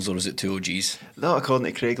those goals, or was it 2 OGs? Not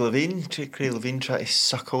according to Craig Levine. Craig Levine tried to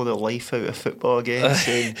suck all the life out of football again,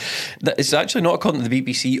 saying... It's actually not according to the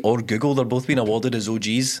BBC or Google. They're both being awarded as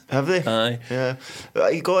OGs. Have they? Aye. Yeah.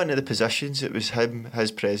 But he got into the positions. It was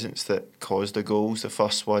his presence that caused the goals. The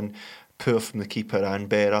first one, poor from the keeper and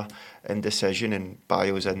Berra, indecision, and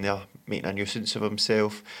Bayo's in there making a nuisance of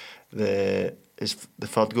himself. The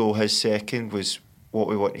third goal, his second, was what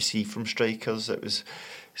we want to see from strikers. It was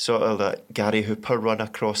sort of that Gary Hooper run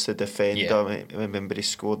across the defender. Yeah. I remember he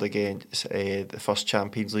scored against the first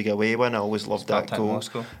Champions League away win. I always loved that goal.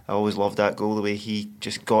 Moscow. I always loved that goal, the way he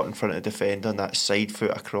just got in front of the defender and that side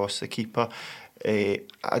foot across the keeper. I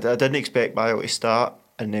didn't expect Bayo to start,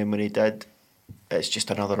 and then when he did, it's just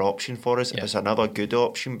another option for us. Yeah. It's another good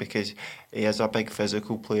option because he is a big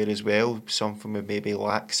physical player as well, something we maybe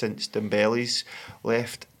lack since Dembele's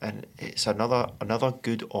left, and it's another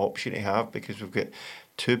good option to have because we've got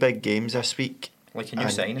 2 big games this week. Like a new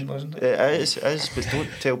signing, wasn't it? It is, but don't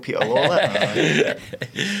tell Peter Law that.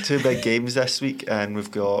 2 big games this week, and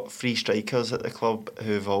we've got 3 strikers at the club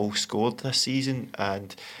who've all scored this season,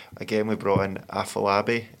 and again we brought in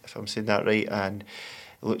Afolabi, if I'm saying that right, and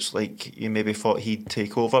it looks like you maybe thought he'd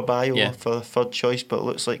take over Bayo for the third choice, but it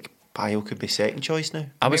looks like Bayo could be second choice now.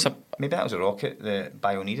 Maybe that was a rocket that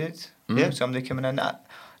Bayo needed. Yeah. Somebody coming in. I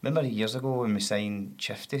remember years ago when we signed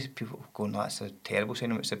Chifty, people going, that's a terrible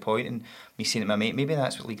signing, what's the point? And me saying to my mate, maybe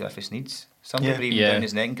that's what Lee Griffiths needs. Somebody breathing down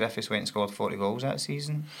his neck, and Griffiths went and scored 40 goals that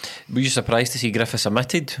season. Were you surprised to see Griffiths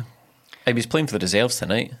omitted? He was playing for the reserves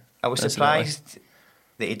tonight. I was surprised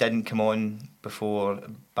that he didn't come on before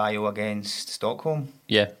Bayo against Stockholm.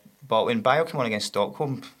 Yeah. But when Bayo came on against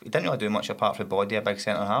Stockholm, he didn't really do much apart from the body, a big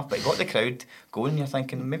centre half, but he got the crowd going. You're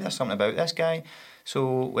thinking, maybe there's something about this guy.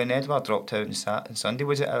 So when Edouard dropped out on Sunday,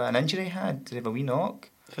 was it an injury he had? Did he have a wee knock?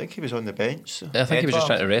 I think he was on the bench. So. I think he was just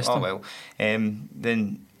trying to rest him. Oh well.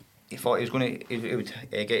 Then he thought he was going to he would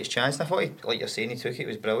get his chance. And I thought, like you're saying, he took it. It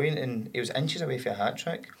was brilliant, and he was inches away from a hat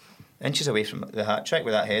trick. Inches away from the hat trick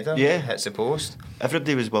with that header. Yeah. Hits the post.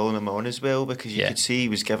 Everybody was willing him on as well because you Yeah. could see he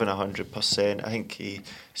was given 100%. I think he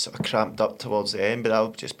sort of cramped up towards the end, but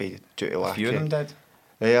that'll just be due to A lack few of them did.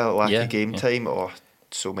 of game time, or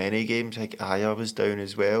so many games. Like Ayer was down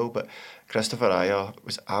as well, but Christopher Ayer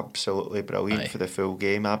was absolutely brilliant for the full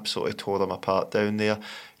game. Absolutely tore them apart down there.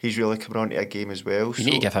 He's really coming onto a game as well. You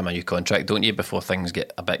need to give him a new contract, don't you, before things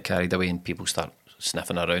get a bit carried away and people start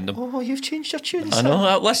sniffing around him. Oh, you've changed your tune. I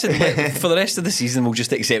know. Listen, for the rest of the season, we'll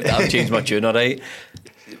just accept that I've changed my tune, all right?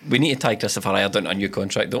 We need to tie Christopher Ayer down to a new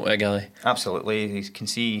contract, don't we, Gilly? Absolutely. You can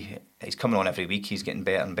see he's coming on every week. He's getting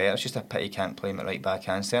better and better. It's just a pity he can't play him at right back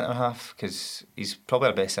and centre half because he's probably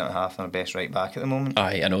our best centre half and our best right back at the moment.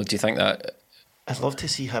 Aye, I know. Do you think that... I'd love to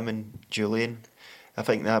see him and Julian. I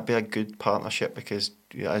think that'd be a good partnership because,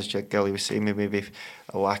 as Gilly was saying, maybe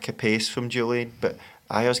a lack of pace from Julian, but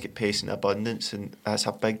Ayer's got pace in abundance, and that's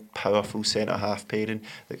a big, powerful centre-half pairing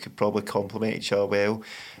that could probably complement each other well.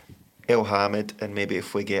 El Hamid, and maybe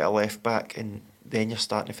if we get a left-back, and then you're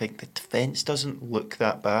starting to think the defence doesn't look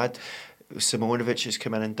that bad. Simonovic has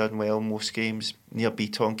come in and done well in most games. Nir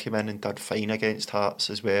Bitton came in and did fine against Hearts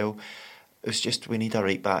as well. It's just we need a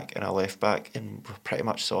right-back and a left-back, and we're pretty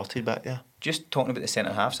much sorted back there. Just talking about the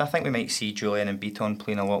centre halves, I think we might see Julian and Beaton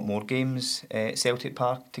playing a lot more games at Celtic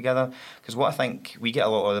Park together. Because what I think, we get a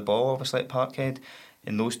lot of the ball obviously at Parkhead,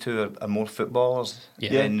 and those two are more footballers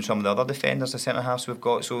than some of the other defenders, the centre halves we've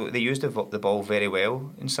got. So they used the ball very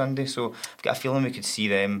well on Sunday. So I've got a feeling we could see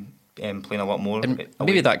them playing a lot more. And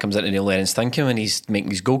maybe that comes into Neil Lennon's thinking when he's making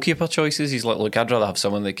his goalkeeper choices. He's like, look, I'd rather have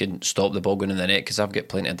someone that can stop the ball going in the net because I've got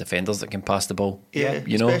plenty of defenders that can pass the ball. Yeah,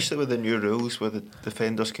 you know? Especially with the new rules where the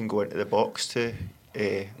defenders can go into the box too.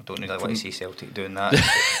 I don't really want to see Celtic doing that.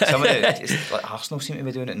 Some of it's like Arsenal seem to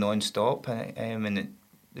be doing it non-stop, and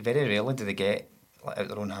very rarely do they get out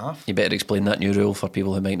their own half. You better explain that new rule for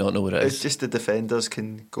people who might not know what it is. It's just the defenders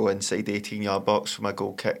can go inside the 18-yard box from a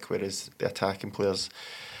goal kick, whereas the attacking players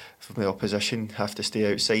from the opposition have to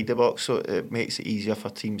stay outside the box, so it makes it easier for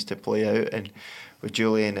teams to play out. And with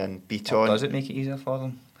Julian and Beaton, Does it make it easier for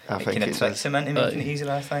them? I think kind of it tricks does. them into making it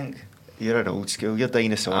easier, I think. You're an old school, you're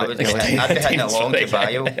dinosauric. I'd be hitting it long to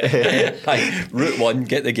Bayo. Aye, route one,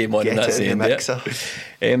 get the game on, Get and that's it in the mixer.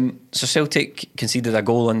 So Celtic conceded a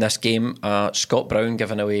goal in this game. Scott Brown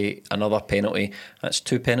giving away another penalty. That's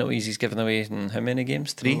 2 penalties he's given away in how many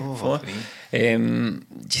games? 3? 4? 3.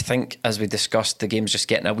 Do you think, as we discussed, the game's just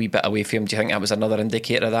getting a wee bit away from him? Do you think that was another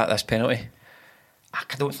indicator of that, this penalty? I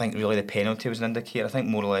don't think really the penalty was an indicator. I think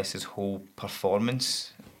more or less his whole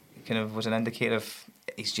performance kind of was an indicator of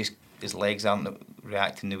his legs aren't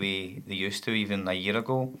reacting the way they used to even a year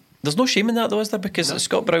ago. There's no shame in that though, is there? Because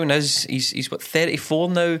Scott Brown he's what, 34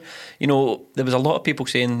 now. You know, there was a lot of people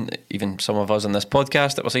saying, even some of us on this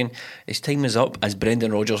podcast, that were saying his time is up as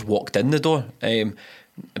Brendan Rodgers walked in the door.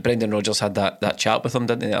 Brendan Rodgers had that chat with him,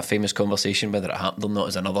 didn't he? That famous conversation, whether it happened or not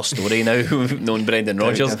is another story now. Knowing Brendan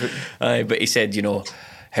Rodgers, but he said, you know,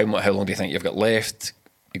 how long do you think you've got left?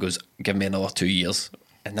 He goes, give me another 2 years,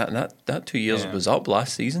 and that 2 years was up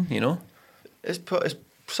last season. You know, it's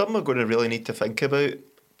something we're going to really need to think about.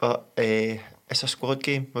 But it's a squad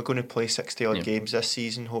game. We're going to play 60 odd games this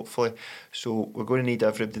season, hopefully. So we're going to need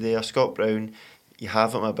everybody there. Scott Brown, you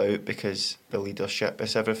have him about because the leadership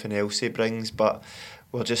is everything else he brings, but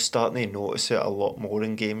we're just starting to notice it a lot more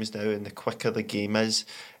in games now, and the quicker the game is,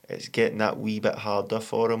 it's getting that wee bit harder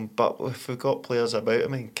for him. But if we've got players about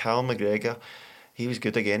him, and Cal McGregor, he was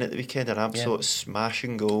good again at the weekend, an absolute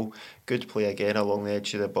smashing goal. Good play again along the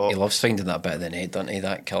edge of the box. He loves finding that bit of the net, doesn't he?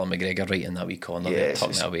 That Callum McGregor right in that wee corner,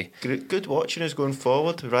 tucking it away. Good watching us going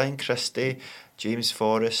forward. Ryan Christie, James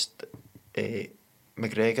Forrest,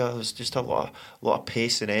 McGregor. There's just a lot of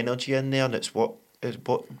pace and energy in there, and it's what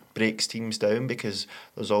breaks teams down because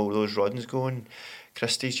there's all those runs going.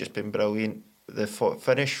 Christie's just been brilliant. The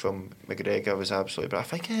finish from McGregor was absolutely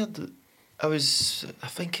brilliant. I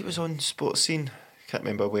think it was on Sports Scene. Can't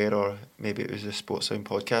remember where, or maybe it was a Sports Sound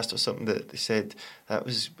podcast or something, that they said that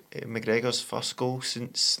was McGregor's first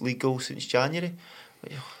league goal since January.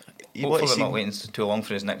 Hopefully I'm not waiting too long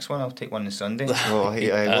for his next one. I'll take one on Sunday.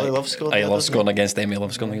 I love scoring. I love scoring against them. I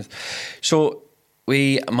love scoring against. So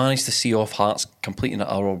we managed to see off Hearts completing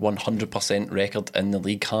our 100% record in the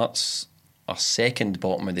league. Hearts are second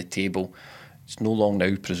bottom of the table. It's no long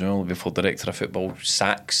now, presumably before Director of Football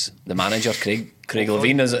sacks the manager, Craig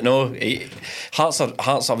Levine, is it? No, Hearts.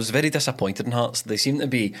 I was very disappointed in Hearts. They seem to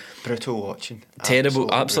be brutal watching,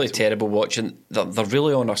 absolutely terrible watching. They're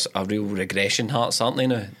really on a real regression. Hearts, aren't they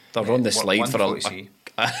now? They're on the slide for a.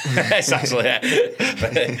 It's actually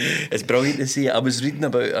it's brilliant to see it. I was reading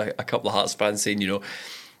about a couple of Hearts fans saying, you know,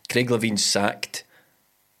 Craig Levine sacked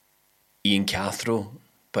Ian Cathro.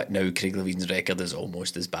 But now Craig Levine's record is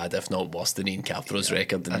almost as bad, if not worse, than Ian Cathro's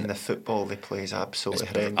record. And the football they play is absolutely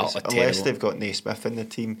horrendous. Unless they've got Naismith in the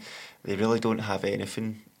team, they really don't have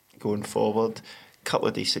anything going forward. A couple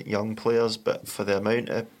of decent young players, but for the amount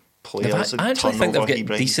of players I actually think they've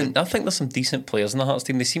got decent. I think there's some decent players in the Hearts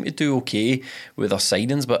team. They seem to do okay with their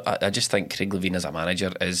signings, but I just think Craig Levine as a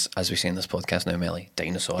manager is, as we say in this podcast now, Melly,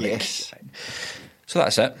 dinosauric. Yes. So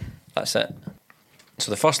that's it. So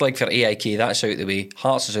the first leg for AIK, that's out the way.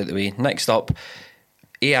 Hearts is out the way. Next up,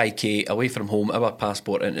 AIK away from home, our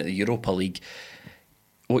passport into the Europa League.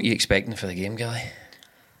 What are you expecting for the game, Gilly?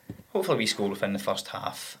 Hopefully we score within the first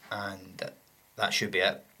half, and that should be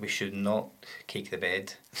it. We should not cake the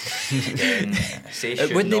bed.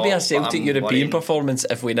 Wouldn't it be a Celtic European performance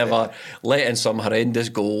if we never let in some horrendous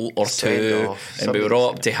goal or two, and we were all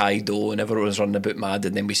up to high dough and everyone was running about mad,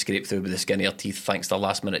 and then we scraped through with the skin of our teeth thanks to the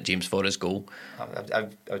last minute James Forrest goal? I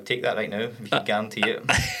would take that right now if you can guarantee it.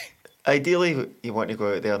 Ideally, you want to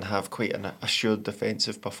go out there and have quite an assured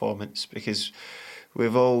defensive performance, because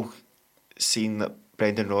we've all seen that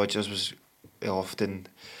Brendan Rodgers was often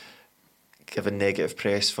given negative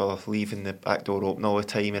press for leaving the back door open all the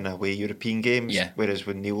time in away European games. Whereas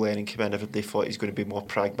when Neil Lennon came in, everybody thought he's going to be more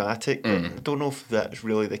pragmatic. But I don't know if that's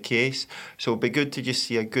really the case. So it'd be good to just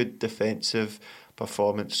see a good defensive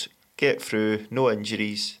performance, get through, no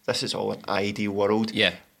injuries. This is all an ideal world.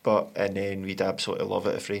 And then we'd absolutely love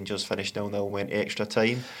it if Rangers finished 0-0 and went extra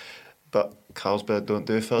time. But Carlsberg don't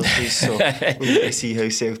do Thursdays, so we'll see how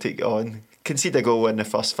Celtic get on. Concede a goal in the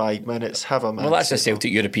first 5 minutes, have a man. Well, that's a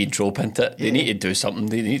Celtic European trope, isn't it? They need to do something.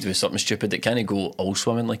 They need to do something stupid. It can't go all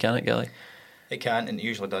swimmingly, can it, Gilly? It can, and it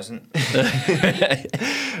usually doesn't.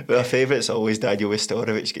 My favourite's always Daniel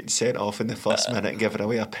Wistorovic getting sent off in the first minute and giving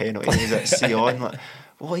away a penalty. He's at Sion, like,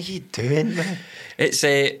 what are you doing, man? It's.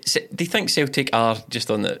 Do you think Celtic are, just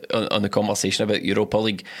on the conversation about Europa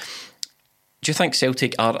League? Do you think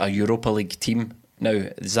Celtic are a Europa League team? Now,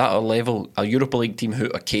 is that a level, a Europa League team who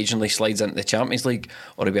occasionally slides into the Champions League,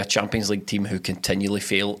 or are we a Champions League team who continually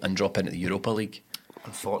fail and drop into the Europa League?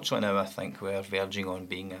 Unfortunately now I think we're verging on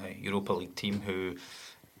being a Europa League team who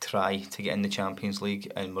try to get in the Champions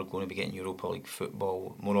League, and we're going to be getting Europa League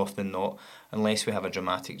football more often than not, unless we have a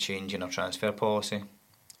dramatic change in our transfer policy.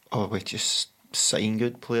 Or we just sign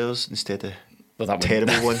good players instead of that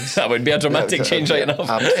terrible ones. That would be a dramatic change, right enough.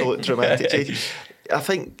 Absolute dramatic change. I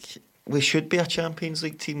think we should be a Champions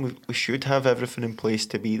League team. We should have everything in place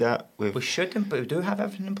to be that. We shouldn't, but we do have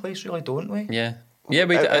everything in place, really, don't we? Yeah.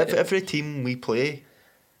 Every team we play,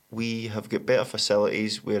 we have got better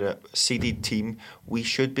facilities. We're a seeded team. We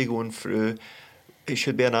should be going through it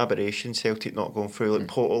should be an aberration, Celtic not going through. Like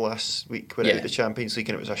Porto last week went out of the Champions League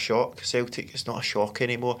and it was a shock. Celtic, it's not a shock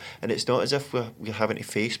anymore, and it's not as if we're having to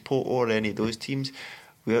face Porto or any of those teams.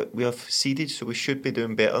 We have seeded, so we should be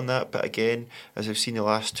doing better than that. But again, as we've seen the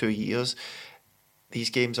last 2 years, these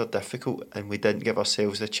games are difficult, and we didn't give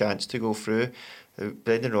ourselves the chance to go through.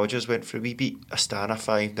 Brendan Rodgers went through. We beat Astana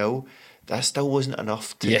 5-0. That still wasn't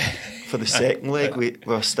enough for the second leg.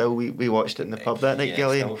 We watched it in the pub that night,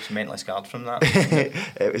 Gillian. Still mentally scarred from that.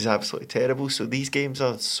 It was absolutely terrible. So these games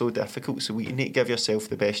are so difficult. So we need to give yourself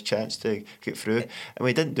the best chance to get through, and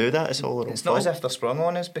we didn't do that. It's all our own It's fault. not as if they're sprung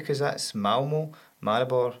on us, because that's Malmo,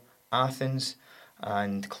 Maribor, Athens,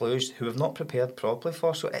 and Cluj, who we've not prepared properly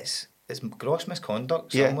for. So it's gross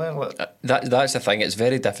misconduct somewhere. That's the thing. It's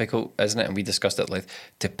very difficult, isn't it? And we discussed it, like,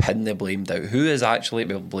 to pin the blame down. Who is actually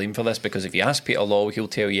to blame for this? Because if you ask Peter Law, he'll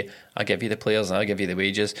tell you, I give you the players and I give you the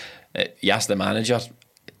wages. You ask the manager,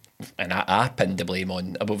 and I pinned the blame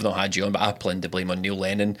on, we've not had you on, but I pinned the blame on Neil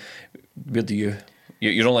Lennon. Where do you?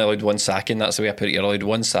 You're only allowed one sacking. That's the way I put it. You're allowed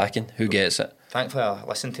one sacking. Who gets it? Thankfully, I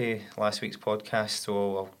listened to last week's podcast,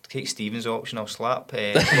 so I'll take Stephen's option. I'll slap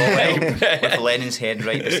Lawwell with Lennon's head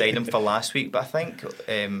right beside him for last week. But I think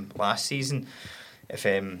last season, if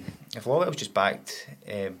Lawwell was just backed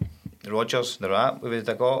Rodgers, the Rat, we would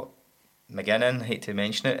have got McGinnon, hate to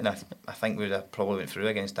mention it, and I think we would have probably went through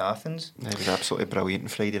against Athens. It was absolutely brilliant on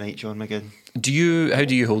Friday night, John McGinn. How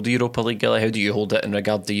do you hold the Europa League, Gilly? How do you hold it in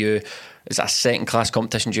regard to you? Is it a second class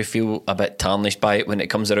competition? Do you feel a bit tarnished by it when it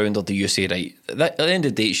comes around, or do you say, right, at the end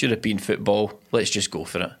of the day, it should have been football, let's just go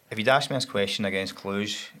for it? If you'd asked me this question against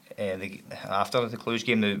Cluj, after the Cluj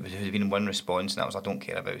game, there would have been one response, and that was, I don't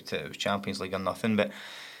care about it, it was Champions League or nothing. But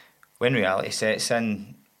when reality sets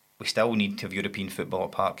in, we still need to have European football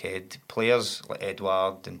at Parkhead. Players like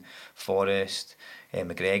Edouard and Forrest,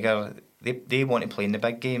 McGregor, they want to play in the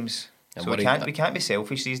big games. And so we can't be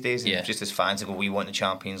selfish these days. And just as fans go, we want the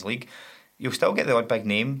Champions League. You'll still get the odd big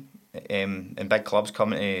name and big clubs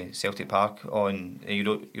coming to Celtic Park on a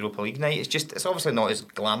Europa League night. It's obviously not as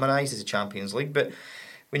glamorised as the Champions League, but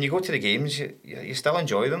when you go to the games, you still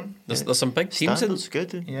enjoy them. There's some big teams. Standard's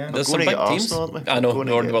good. Yeah. There's some big teams. Arsenal, aren't we? I know.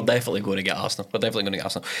 We're definitely going to get Arsenal.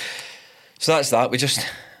 So that's that. We just,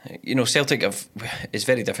 Celtic it's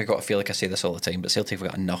very difficult. I feel like I say this all the time, but Celtic have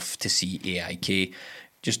got enough to see AIK.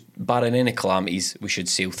 Just barring any calamities, we should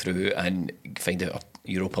sail through and find out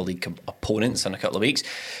Europa League opponents in a couple of weeks.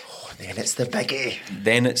 Then it's the biggie.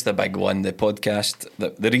 Then it's the big one, the podcast.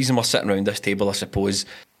 The reason we're sitting around this table, I suppose,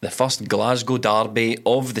 the first Glasgow derby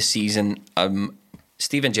of the season,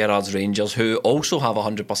 Steven Gerrard's Rangers, who also have a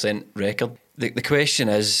 100% record. The question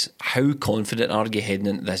is, how confident are you heading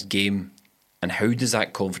into this game, and how does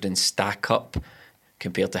that confidence stack up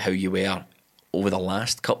compared to how you were over the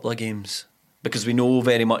last couple of games? Because we know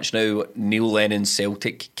very much now what Neil Lennon's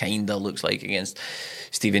Celtic kind of looks like against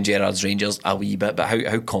Steven Gerrard's Rangers a wee bit, but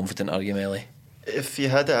how confident are you, Melly? If you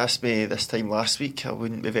had asked me this time last week, I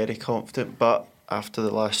wouldn't be very confident, but after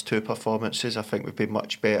the last two performances, I think we've been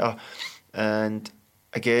much better. And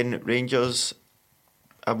again, Rangers,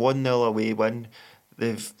 a 1-0 away win.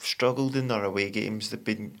 They've struggled in their away games.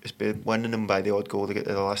 It's been winning them by the odd goal. They get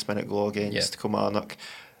the last minute goal against Kilmarnock.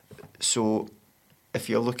 So if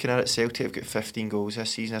you're looking at it, Celtic have got 15 goals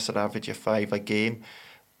this season. That's an average of 5 a game.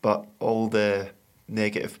 But all the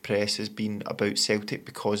negative press has been about Celtic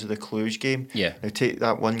because of the Cluj game. Yeah. Now take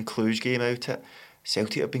that one Cluj game out of it.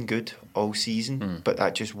 Celtic have been good all season, but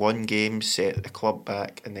that just one game set the club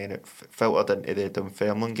back, and then it filtered into the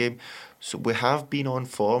Dunfermline game. So we have been on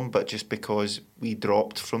form, but just because we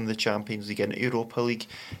dropped from the Champions League into Europa League,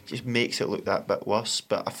 just makes it look that bit worse.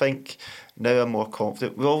 But I think now I'm more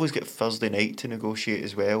confident. We always get Thursday night to negotiate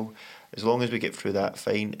as well. As long as we get through that,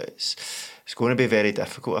 fine. It's going to be very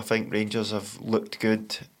difficult. I think Rangers have looked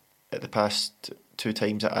good at the past 2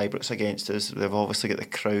 times at Ibrox against us. They've obviously got the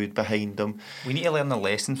crowd behind them. We need to learn the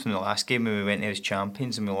lesson from the last game when we went there as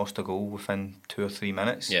champions and we lost a goal within 2 or 3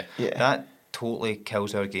 minutes. Yeah. That totally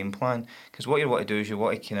kills our game plan, because what you want to do is you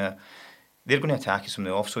want to they're going to attack us from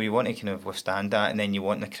the off, so you want to kind of withstand that, and then you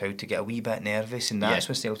want the crowd to get a wee bit nervous, and that's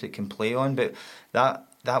what Celtic can play on. But that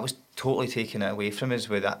was totally taken away from us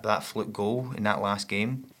with that fluke goal in that last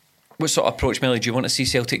game. What sort of approach, Melly, do you want to see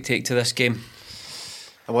Celtic take to this game?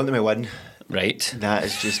 I want them to win. Right. That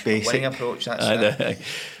is just basic. Winning approach, that's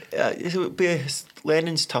it would be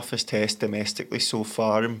Lennon's toughest test domestically so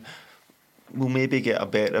far, and we'll maybe get a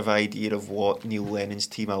better idea of what Neil Lennon's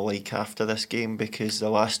team are like after this game, because the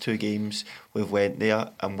last 2 games we've went there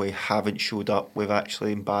and we haven't showed up. We've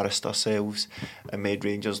actually embarrassed ourselves and made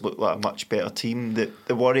Rangers look like a much better team.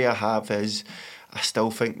 The worry I have is I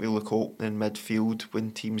still think we look open in midfield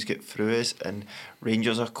when teams get through us, and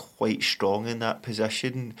Rangers are quite strong in that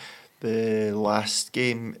position. The last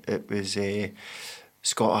game, it was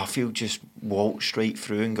Scott Arfield just walked straight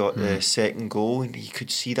through and got the second goal, and you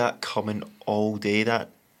could see that coming all day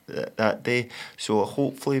that day. So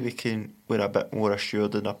hopefully we're a bit more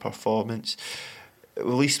assured in our performance. At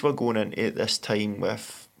least we're going into it this time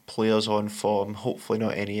with players on form, hopefully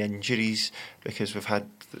not any injuries, because we've had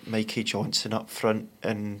Mikey Johnson up front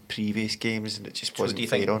in previous games and it just wasn't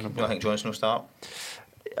fair on him. Do you think Johnson will start?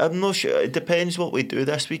 I'm not sure. It depends what we do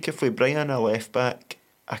this week. If we bring in a left back,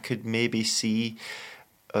 I could maybe see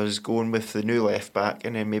us going with the new left back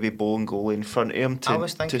and then maybe Bowen goal in front of him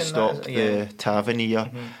to stop the Tavernier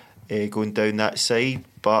going down that side.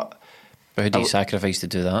 But who do you sacrifice to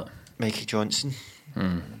do that? Mikey Johnson.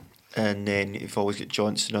 And then you've always got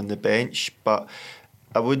Johnson on the bench. But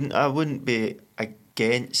I wouldn't be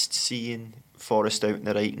against seeing Forrest out on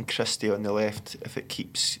the right and Christie on the left if it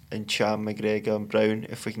keeps in Cham, McGregor and Brown,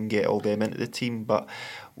 if we can get all them into the team. But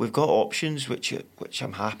we've got options which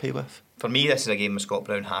I'm happy with. For me, this is a game where Scott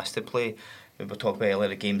Brown has to play. We were talking about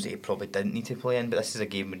earlier games that he probably didn't need to play in, but this is a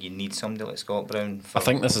game where you need somebody like Scott Brown. I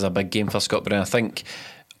think this is a big game for Scott Brown. I think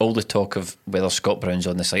all the talk of whether Scott Brown's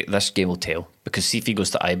on the site, this game will tell. Because see if he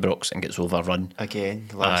goes to Ibrox and gets overrun again,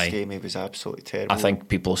 last game he was absolutely terrible. I think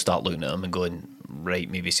people will start looking at him and going, right,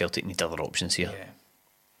 maybe Celtic need other options here. Yeah.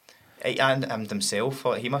 And himself,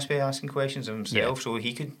 he must be asking questions of himself, so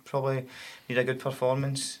he could probably need a good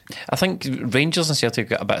performance. I think Rangers and Celtic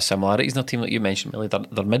got a bit of similarities in their team, like you mentioned, Millie. Their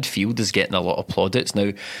midfield is getting a lot of plaudits.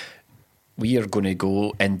 Now, we are going to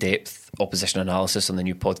go in-depth opposition analysis on the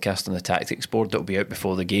new podcast on the Tactics board that will be out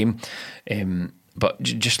before the game. But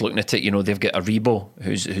just looking at it, they've got Aribo,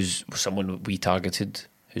 who's someone we targeted,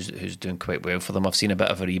 who's doing quite well for them. I've seen a bit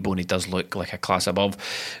of Aribo and he does look like a class above.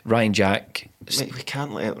 Ryan Jack. Mate, we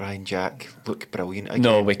can't let Ryan Jack look brilliant again.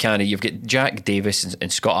 No, we can't. You've got Jack Davis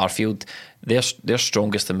and Scott Arfield. They're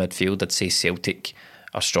strongest in midfield. I'd say Celtic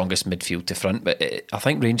are strongest midfield to front. But I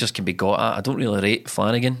think Rangers can be got at. I don't really rate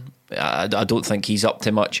Flanagan. I don't think he's up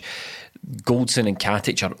to much. Goldson and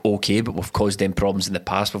Katic are okay, but we've caused them problems in the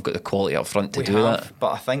past. We've got the quality up front to do that.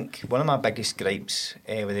 But I think one of my biggest gripes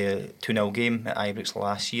with the 2-0 game at Ibrox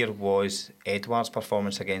last year was Edouard's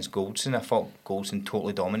performance against Goldson. I thought Goldson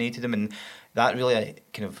totally dominated him, and that really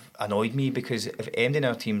kind of annoyed me, because if anybody in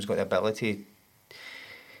our team's got the ability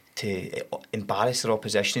to embarrass their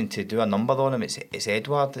opposition and to do a number on him, it's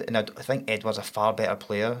Edouard. And I think Edouard's a far better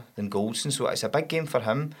player than Goldson, so it's a big game for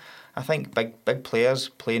him. I think big players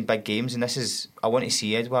playing big games, and I want to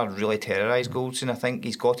see Edouard really terrorise Goldson. I think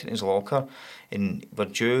he's got it in his locker, and we're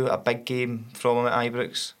due a big game from him at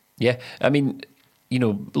Ibrox. Yeah, I mean,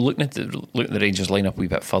 looking at the Rangers lineup a wee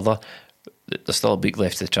bit further, there's still a week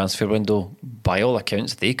left of the transfer window. By all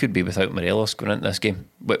accounts, they could be without Morelos going into this game,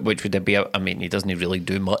 which would be, he doesn't really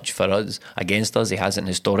do much for us, against us. He hasn't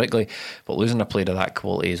historically, but losing a player of that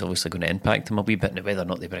quality is obviously going to impact him a wee bit. Now, whether or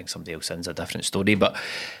not they bring somebody else in is a different story, but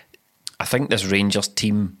I think this Rangers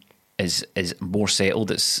team is more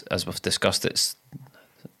settled. It's, as we've discussed, it's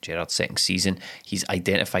Gerrard's second season. He's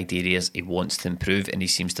identified areas he wants to improve, and he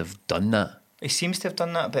seems to have done that.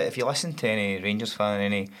 But if you listen to any Rangers fan,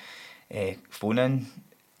 any phone in,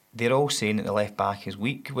 they're all saying that the left back is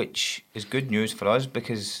weak, which is good news for us,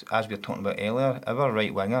 because as we were talking about earlier, our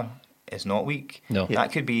right winger is not weak. No.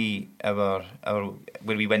 That could be our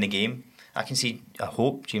where we win the game. I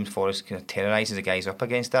hope James Forrest kind of terrorises the guys up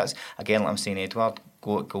against that. Again, like I'm saying, Edouard,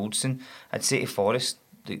 go at Goldson. I'd say to Forrest,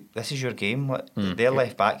 this is your game. Their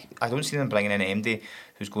left back, I don't see them bringing in MD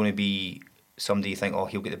who's going to be somebody you think,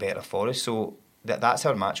 he'll get the better of Forrest. So that's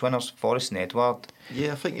our match winners, Forrest and Edouard.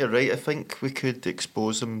 Yeah, I think you're right. I think we could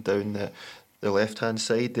expose them down the left-hand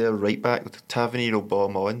side there, right back with Tavernier will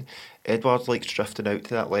bomb on. Edouard likes drifting out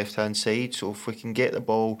to that left-hand side, so if we can get the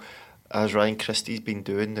ball, as Ryan Christie's been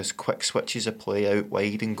doing, there's quick switches of play out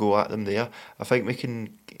wide and go at them there, I think we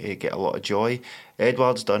can get a lot of joy.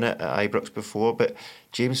 Edouard's done it at Ibrox before, but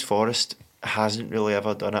James Forrest hasn't really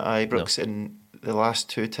ever done it at Ibrox. No. In the last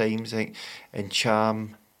two times, I think, in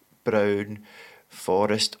Cham, Brown,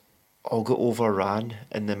 Forrest all got overran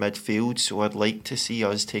in the midfield, so I'd like to see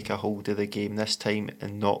us take a hold of the game this time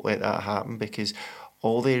and not let that happen, because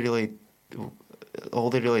all they really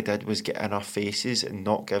did was get in our faces and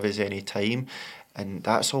not give us any time, and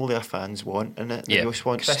that's all their fans want, and they just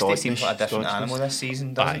want Christie seems like a different animal this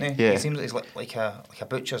season, doesn't he? Yeah. He seems like a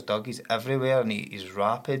butcher's dog. He's everywhere, and he's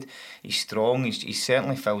rapid, he's strong, he's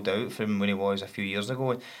certainly filled out from when he was a few years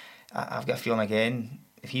ago. I've got a feeling again,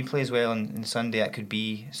 if he plays well on Sunday, it could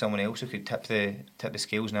be someone else who could tip the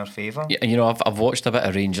scales in our favour. Yeah, and I've watched a bit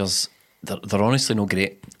of Rangers they're honestly no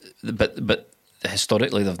great, but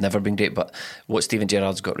historically they've never been great. But what Steven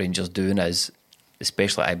Gerrard's got Rangers doing is,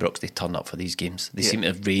 especially at Ibrox, they turn up for these games. They seem to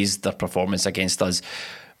have raised their performance against us.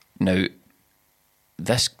 Now,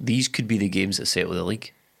 these could be the games that settle the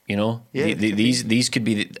league. You know, these could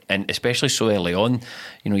be, and especially so early on.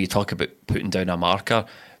 You know, you talk about putting down a marker.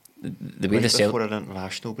 The way right the before an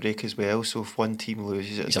international break as well, so if one team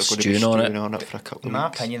loses it, they're going to be stewing on it for a couple of weeks. In my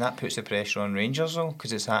opinion, that puts the pressure on Rangers though,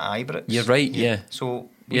 because it's at Ibrox. You're right, yeah. So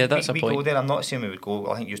that's a we point. Go there. I'm not saying we would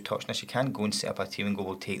go. I think you touched on this. You can't go and set up a team and go,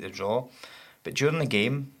 we'll take the draw. But during the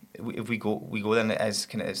game, if we go there and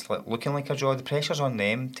it's like looking like a draw. The pressure's on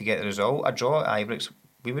them to get the result. A draw at Ibrox,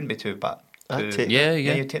 we wouldn't be too bad. You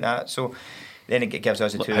take that. So then it gives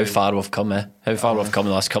us a two. How far we've come, How far we've come in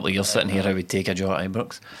the last couple of years sitting here, how we'd take a draw at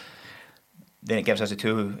Ibrox. Then it gives us the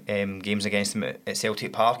two games against them at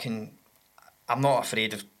Celtic Park, and I'm not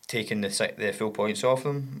afraid of taking the full points off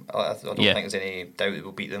them. I don't think there's any doubt that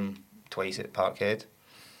we'll beat them twice at Parkhead.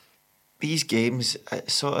 These games,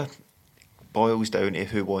 it sort of boils down to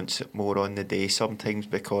who wants it more on the day sometimes,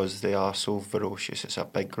 because they are so ferocious. It's a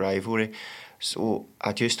big rivalry. So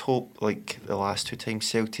I just hope, like the last two times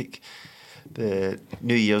Celtic, the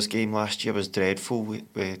New Year's game last year was dreadful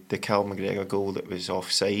with the Cal McGregor goal that was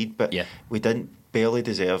offside, but we barely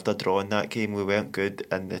deserved a draw in that game. We weren't good,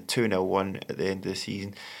 and the 2-0 one at the end of the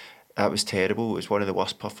season, that was terrible. It was one of the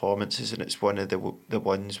worst performances, and it's one of the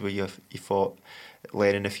ones where you thought,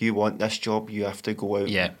 Lennon, if you want this job, you have to go out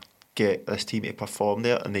and get this team to perform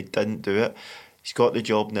there, and they didn't do it. He's got the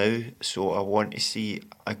job now, so I want to see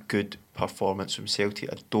a good performance from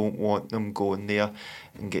Celtic. I don't want them going there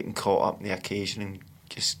and getting caught up in the occasion and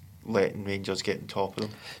just letting Rangers get on top of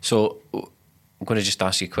them. So I'm going to just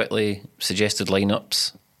ask you quickly, suggested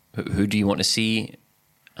lineups. Who do you want to see?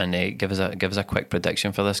 And give us a quick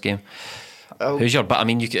prediction for this game. Who's your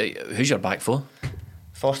back four?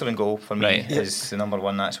 Forster in goal for me is the number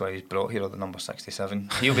one. That's why he's brought here, or the number 67.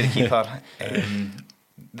 He'll be the keeper.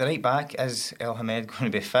 The right back, is El Hamed going to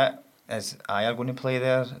be fit? Is Ayer going to play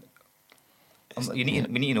there? We need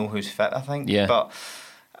to know who's fit, I think. Yeah. But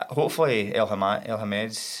hopefully El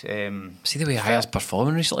Hamed's. See the way Ayer's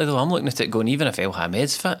performing recently, though. I'm looking at it going, even if El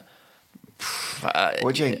Hamed's fit.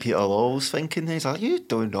 What do you think Peter Lawwell's thinking? He's like, you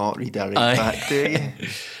do not read a right back, do you?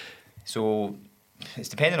 So it's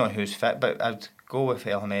depending on who's fit, but I'd go with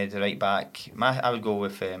El Hamed, the right back. I would go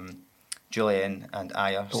with Julian and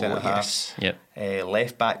Ayer, centre half. Yep.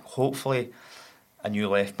 Left back, hopefully a new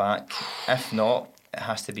left back. If not, it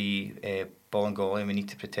has to be Bolingoli. We need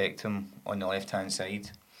to protect him on the left hand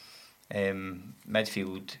side.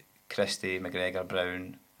 Midfield, Christie, McGregor,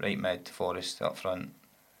 Brown. Right mid, Forrest up front,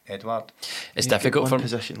 Edward. It's difficult for one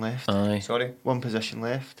position left. Sorry, one position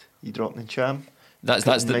left. You dropped in Cham.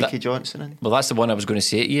 That's the Mikey Johnson in. Well, that's the one I was going to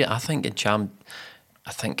say to you. I think in Cham,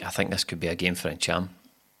 I think this could be a game for Cham.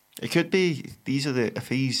 It could be. If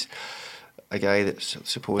he's a guy that's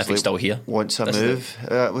supposedly if he's still here, wants a move.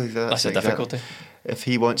 That's the difficulty. If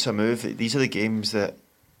he wants a move, these are the games that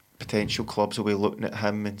potential clubs will be looking at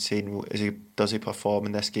him and saying, does he perform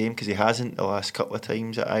in this game? Because he hasn't the last couple of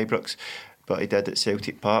times at Ibrox, but he did at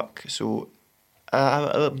Celtic Park. So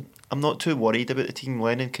I'm not too worried about the team.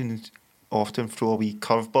 Lennon can often throw a wee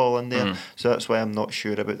curveball in there, so that's why I'm not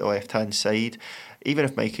sure about the left hand side. Even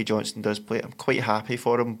if Mikey Johnson does play, I'm quite happy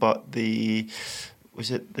for him. But the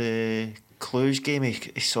Cluj game,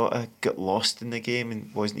 he sort of got lost in the game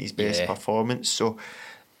and wasn't his best performance. So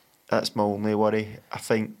that's my only worry. I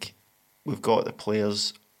think we've got the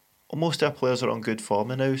players. Most of our players are on good form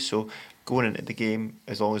now. So going into the game,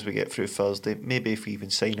 as long as we get through Thursday, maybe if we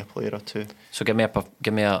even sign a player or two. So give me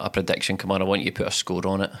a prediction. Come on, I want you to put a score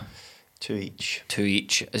on it. 2 each. 2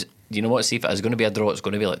 each. Do you know what? See if it is going to be a draw, it's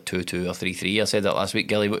going to be like 2-2 or 3-3. I said that last week,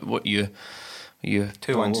 Gilly. What you?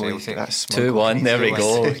 2-1 Celtic. 2-1. There we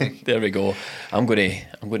go. There we go. I'm going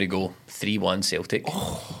to go 3-1 Celtic.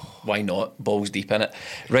 Why not? Balls deep in it.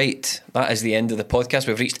 Right, that is the end of the podcast.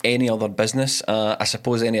 We've reached any other business. I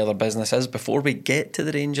suppose any other business is, before we get to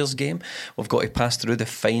the Rangers game, we've got to pass through the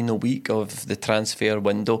final week of the transfer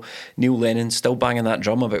window. Neil Lennon still banging that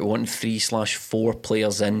drum about wanting 3/4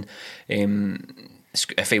 players in.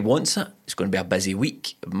 If he wants it, it's going to be a busy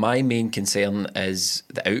week. My main concern is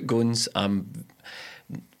the outgoings. I've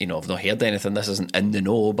not heard anything. This isn't in the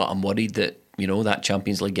know, but I'm worried that that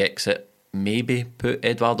Champions League exit, maybe put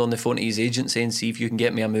Edward on the phone to his agency and see if you can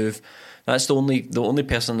get me a move. That's the only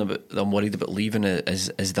person that I'm worried about leaving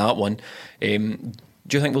is that one. Do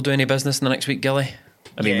you think we'll do any business in the next week, Gilly?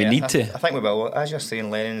 I mean, we need to. I think we will. As you're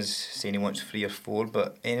saying, Lennon's saying he wants 3 or 4,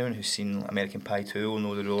 but anyone who's seen American Pie 2 will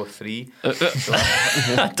know the rule of 3. So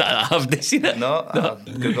I haven't seen it. No.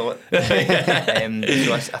 Google it.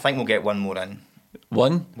 So I think we'll get one more in.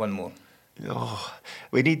 One more. Oh,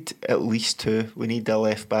 we need at least 2. We need a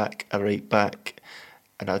left back, a right back,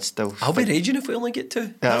 and I'll be raging if we only get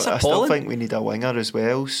 2. That's I appalling. still think we need a winger as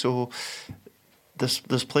well. So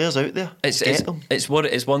there's players out there. It's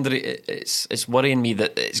worrying me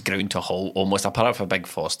that it's ground to a halt almost, apart from Big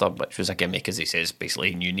Foster, which was a gimmick, as he says,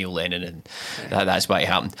 basically new Neil Lennon, and that's why it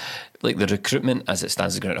happened. Like the recruitment as it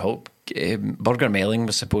stands is ground to a halt. Burger Melling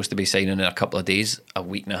was supposed to be signing in a couple of days, a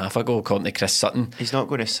week and a half ago, according to Chris Sutton. He's not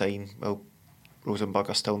going to sign. Well, Rosenborg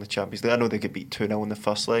are still in the Champions League. I know they get beat 2-0 in the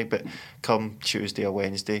first leg, but come Tuesday or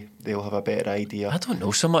Wednesday, they'll have a better idea. I don't know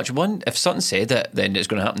so much. One, if Sutton said it, then it's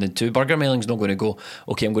going to happen. And 2, Burger Melling's not going to go,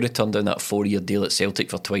 okay, I'm going to turn down that 4-year deal at Celtic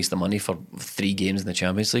for twice the money for 3 games in the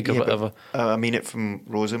Champions League or whatever. I mean it from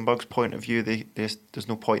Rosenborg's point of view. There's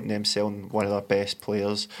no point in them selling one of their best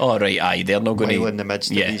players. Oh, right, aye. They're not going to... in the midst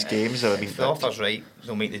of these games. I mean, if the offer's right,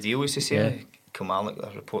 they'll make the deal, as they say. Kilmarnock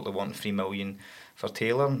reportedly wanting 3 million for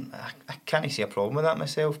Taylor. I can't see a problem with that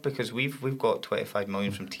myself, because we've got 25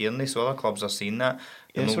 million from Tierney, so other clubs are seeing that.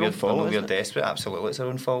 It's their own fault, we're desperate. Absolutely, it's their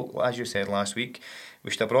own fault. As you said last week,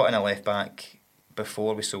 we should have brought in a left back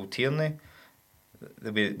before we sold Tierney.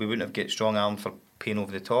 We wouldn't have get strong arm for paying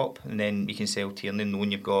over the top, and then you can sell Tierney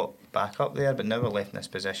knowing you've got backup there. But now we're left in this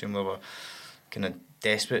position where we're kind of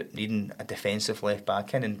desperate, needing a defensive left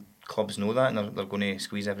back in, and clubs know that, and they're going to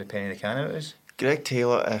squeeze every penny they can out of us. Greg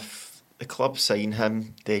Taylor, if the club sign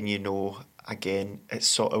him, then you know, again, it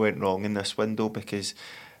sort of went wrong in this window, because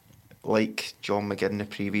like John McGinn the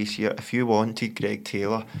previous year, if you wanted Greg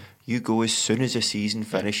Taylor, you go as soon as the season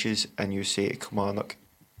finishes and you say to Kilmarnock,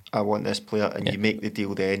 I want this player, and you make the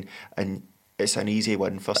deal then, and it's an easy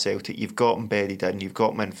win for Celtic. You've got him bedded in, you've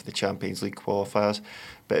got him in for the Champions League qualifiers,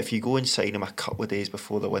 but if you go and sign him a couple of days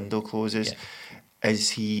before the window closes,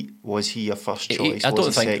 was he a first choice? I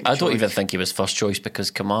don't even think he was first choice,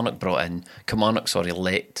 because Kilmarnock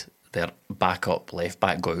let their backup left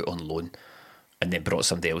back go out on loan, and then brought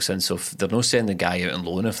somebody else in. So if they're not sending the guy out on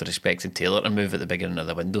loan if they're expecting Taylor to move at the beginning of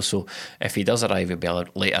the window. So if he does arrive, he'll be a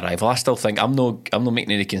late arrival. I still think I'm not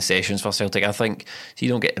making any concessions for Celtic. I think if you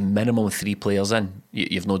don't get a minimum 3 players in,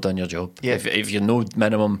 you've not done your job. Yeah. If you're no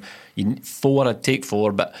minimum 4, I'd take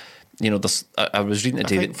 4. But you know, I was reading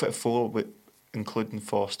today. I think for 4, including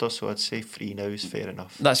Foster, so I'd say 3 now is fair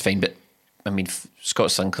enough. That's fine, but I mean, Scott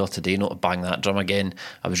Sinclair today, not to bang that drum again,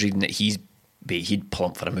 I was reading that he'd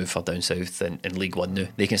plump for a move for down south in League One now.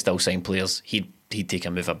 They can still sign players. He'd take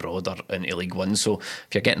a move abroad or into League One. So if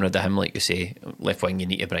you're getting rid of him, like you say, left wing, you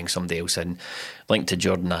need to bring somebody else in. Linked to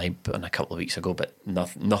Jordan Ibe on a couple of weeks ago, but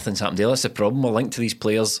nothing's happened there. That's the problem. We're linked to these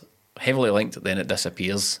players, heavily linked, then it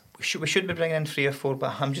disappears. We should be bringing in 3 or 4,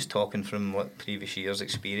 but I'm just talking from what previous years'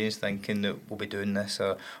 experience, thinking that we'll be doing this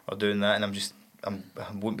or doing that, and I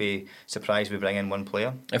won't be surprised we bring in 1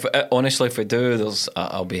 player. Honestly, if we do,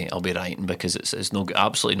 I'll be writing, because it's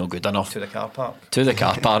absolutely no good enough. To the car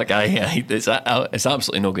park, aye. It's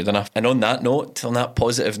absolutely no good enough. And on that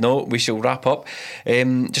positive note, we shall wrap up.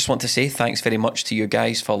 Just want to say thanks very much to you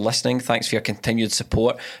guys for listening. Thanks for your continued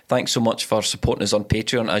support. Thanks so much for supporting us on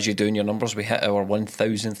Patreon. As you do in your numbers, we hit our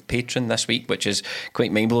 1,000th patron this week, which is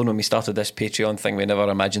quite mind blowing. When we started this Patreon thing, we never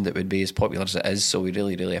imagined it would be as popular as it is. So we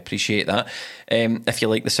really, really appreciate that. If you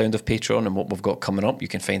like the sound of Patreon and what we've got coming up, you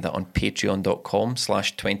can find that on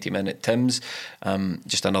patreon.com/20minutetims.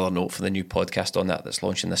 Just another note for the new podcast on that's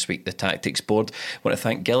launching this week, the Tactics Board. I want to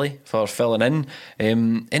thank Gilly for filling in.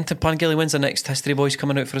 Anything plan, Gilly? When's the next History Boys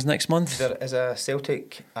coming out for us next month? There is a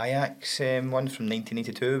Celtic Ajax one from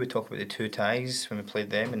 1982. We talk about the 2 ties when we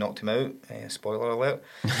played them and knocked them out. Spoiler alert.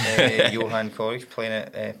 Johan Cruyff playing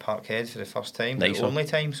at Parkhead for the first time, nice the only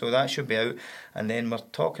time, so that should be out. And then we're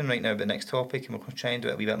talking right now about the next topic, and we're going to try and do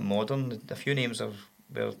it a wee bit modern. A few names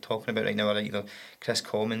we're talking about right now are either Chris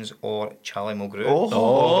Commons or Charlie Mulgrew.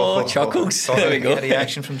 Oh, chuckles. There we go. A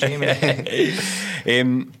reaction from Jamie. I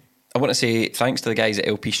want to say thanks to the guys at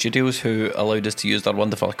LP Studios who allowed us to use their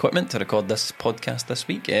wonderful equipment to record this podcast this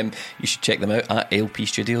week. You should check them out at LP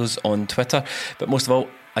Studios on Twitter. But most of all,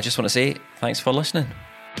 I just want to say thanks for listening.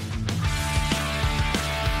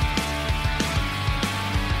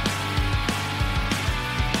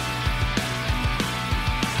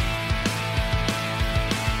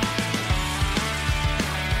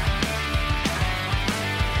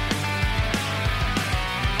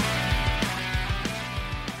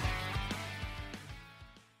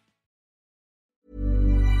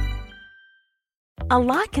 A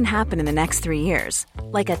lot can happen in the next 3 years.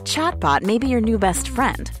 Like a chatbot may be your new best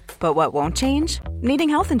friend. But what won't change? Needing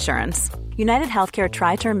health insurance. United Healthcare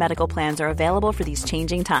Tri-Term Medical Plans are available for these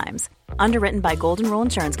changing times. Underwritten by Golden Rule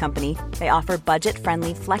Insurance Company, they offer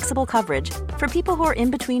budget-friendly, flexible coverage for people who are in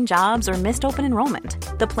between jobs or missed open enrollment.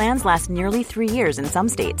 The plans last nearly 3 years in some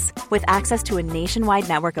states, with access to a nationwide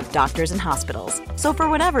network of doctors and hospitals. So for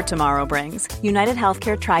whatever tomorrow brings, United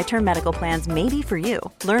Healthcare Tri-Term Medical Plans may be for you.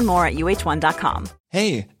 Learn more at uh1.com.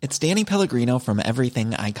 Hey, it's Danny Pellegrino from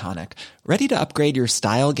Everything Iconic. Ready to upgrade your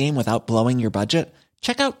style game without blowing your budget?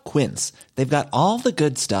 Check out Quince. They've got all the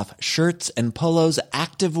good stuff, shirts and polos,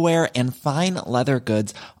 activewear, and fine leather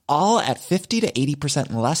goods, all at 50 to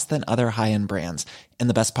 80% less than other high-end brands. And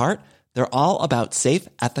the best part? They're all about safe,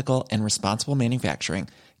 ethical, and responsible manufacturing.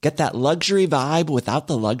 Get that luxury vibe without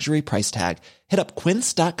the luxury price tag. Hit up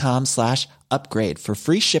quince.com/upgrade for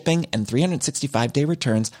free shipping and 365-day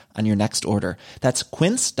returns on your next order. That's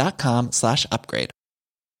quince.com/upgrade.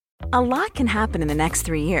 A lot can happen in the next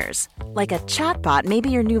 3 years. Like a chatbot may be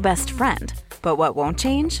your new best friend. But what won't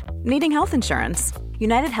change? Needing health insurance.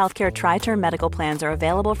 United Healthcare Tri-Term Medical Plans are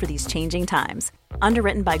available for these changing times.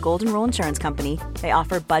 Underwritten by Golden Rule Insurance Company, they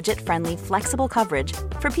offer budget-friendly, flexible coverage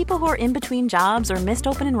for people who are in between jobs or missed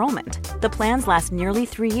open enrollment. The plans last nearly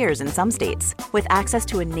 3 years in some states, with access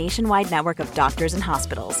to a nationwide network of doctors and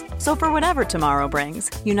hospitals. So for whatever tomorrow brings,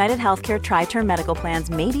 United Healthcare Tri-Term Medical Plans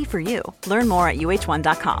may be for you. Learn more at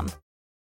uh1.com.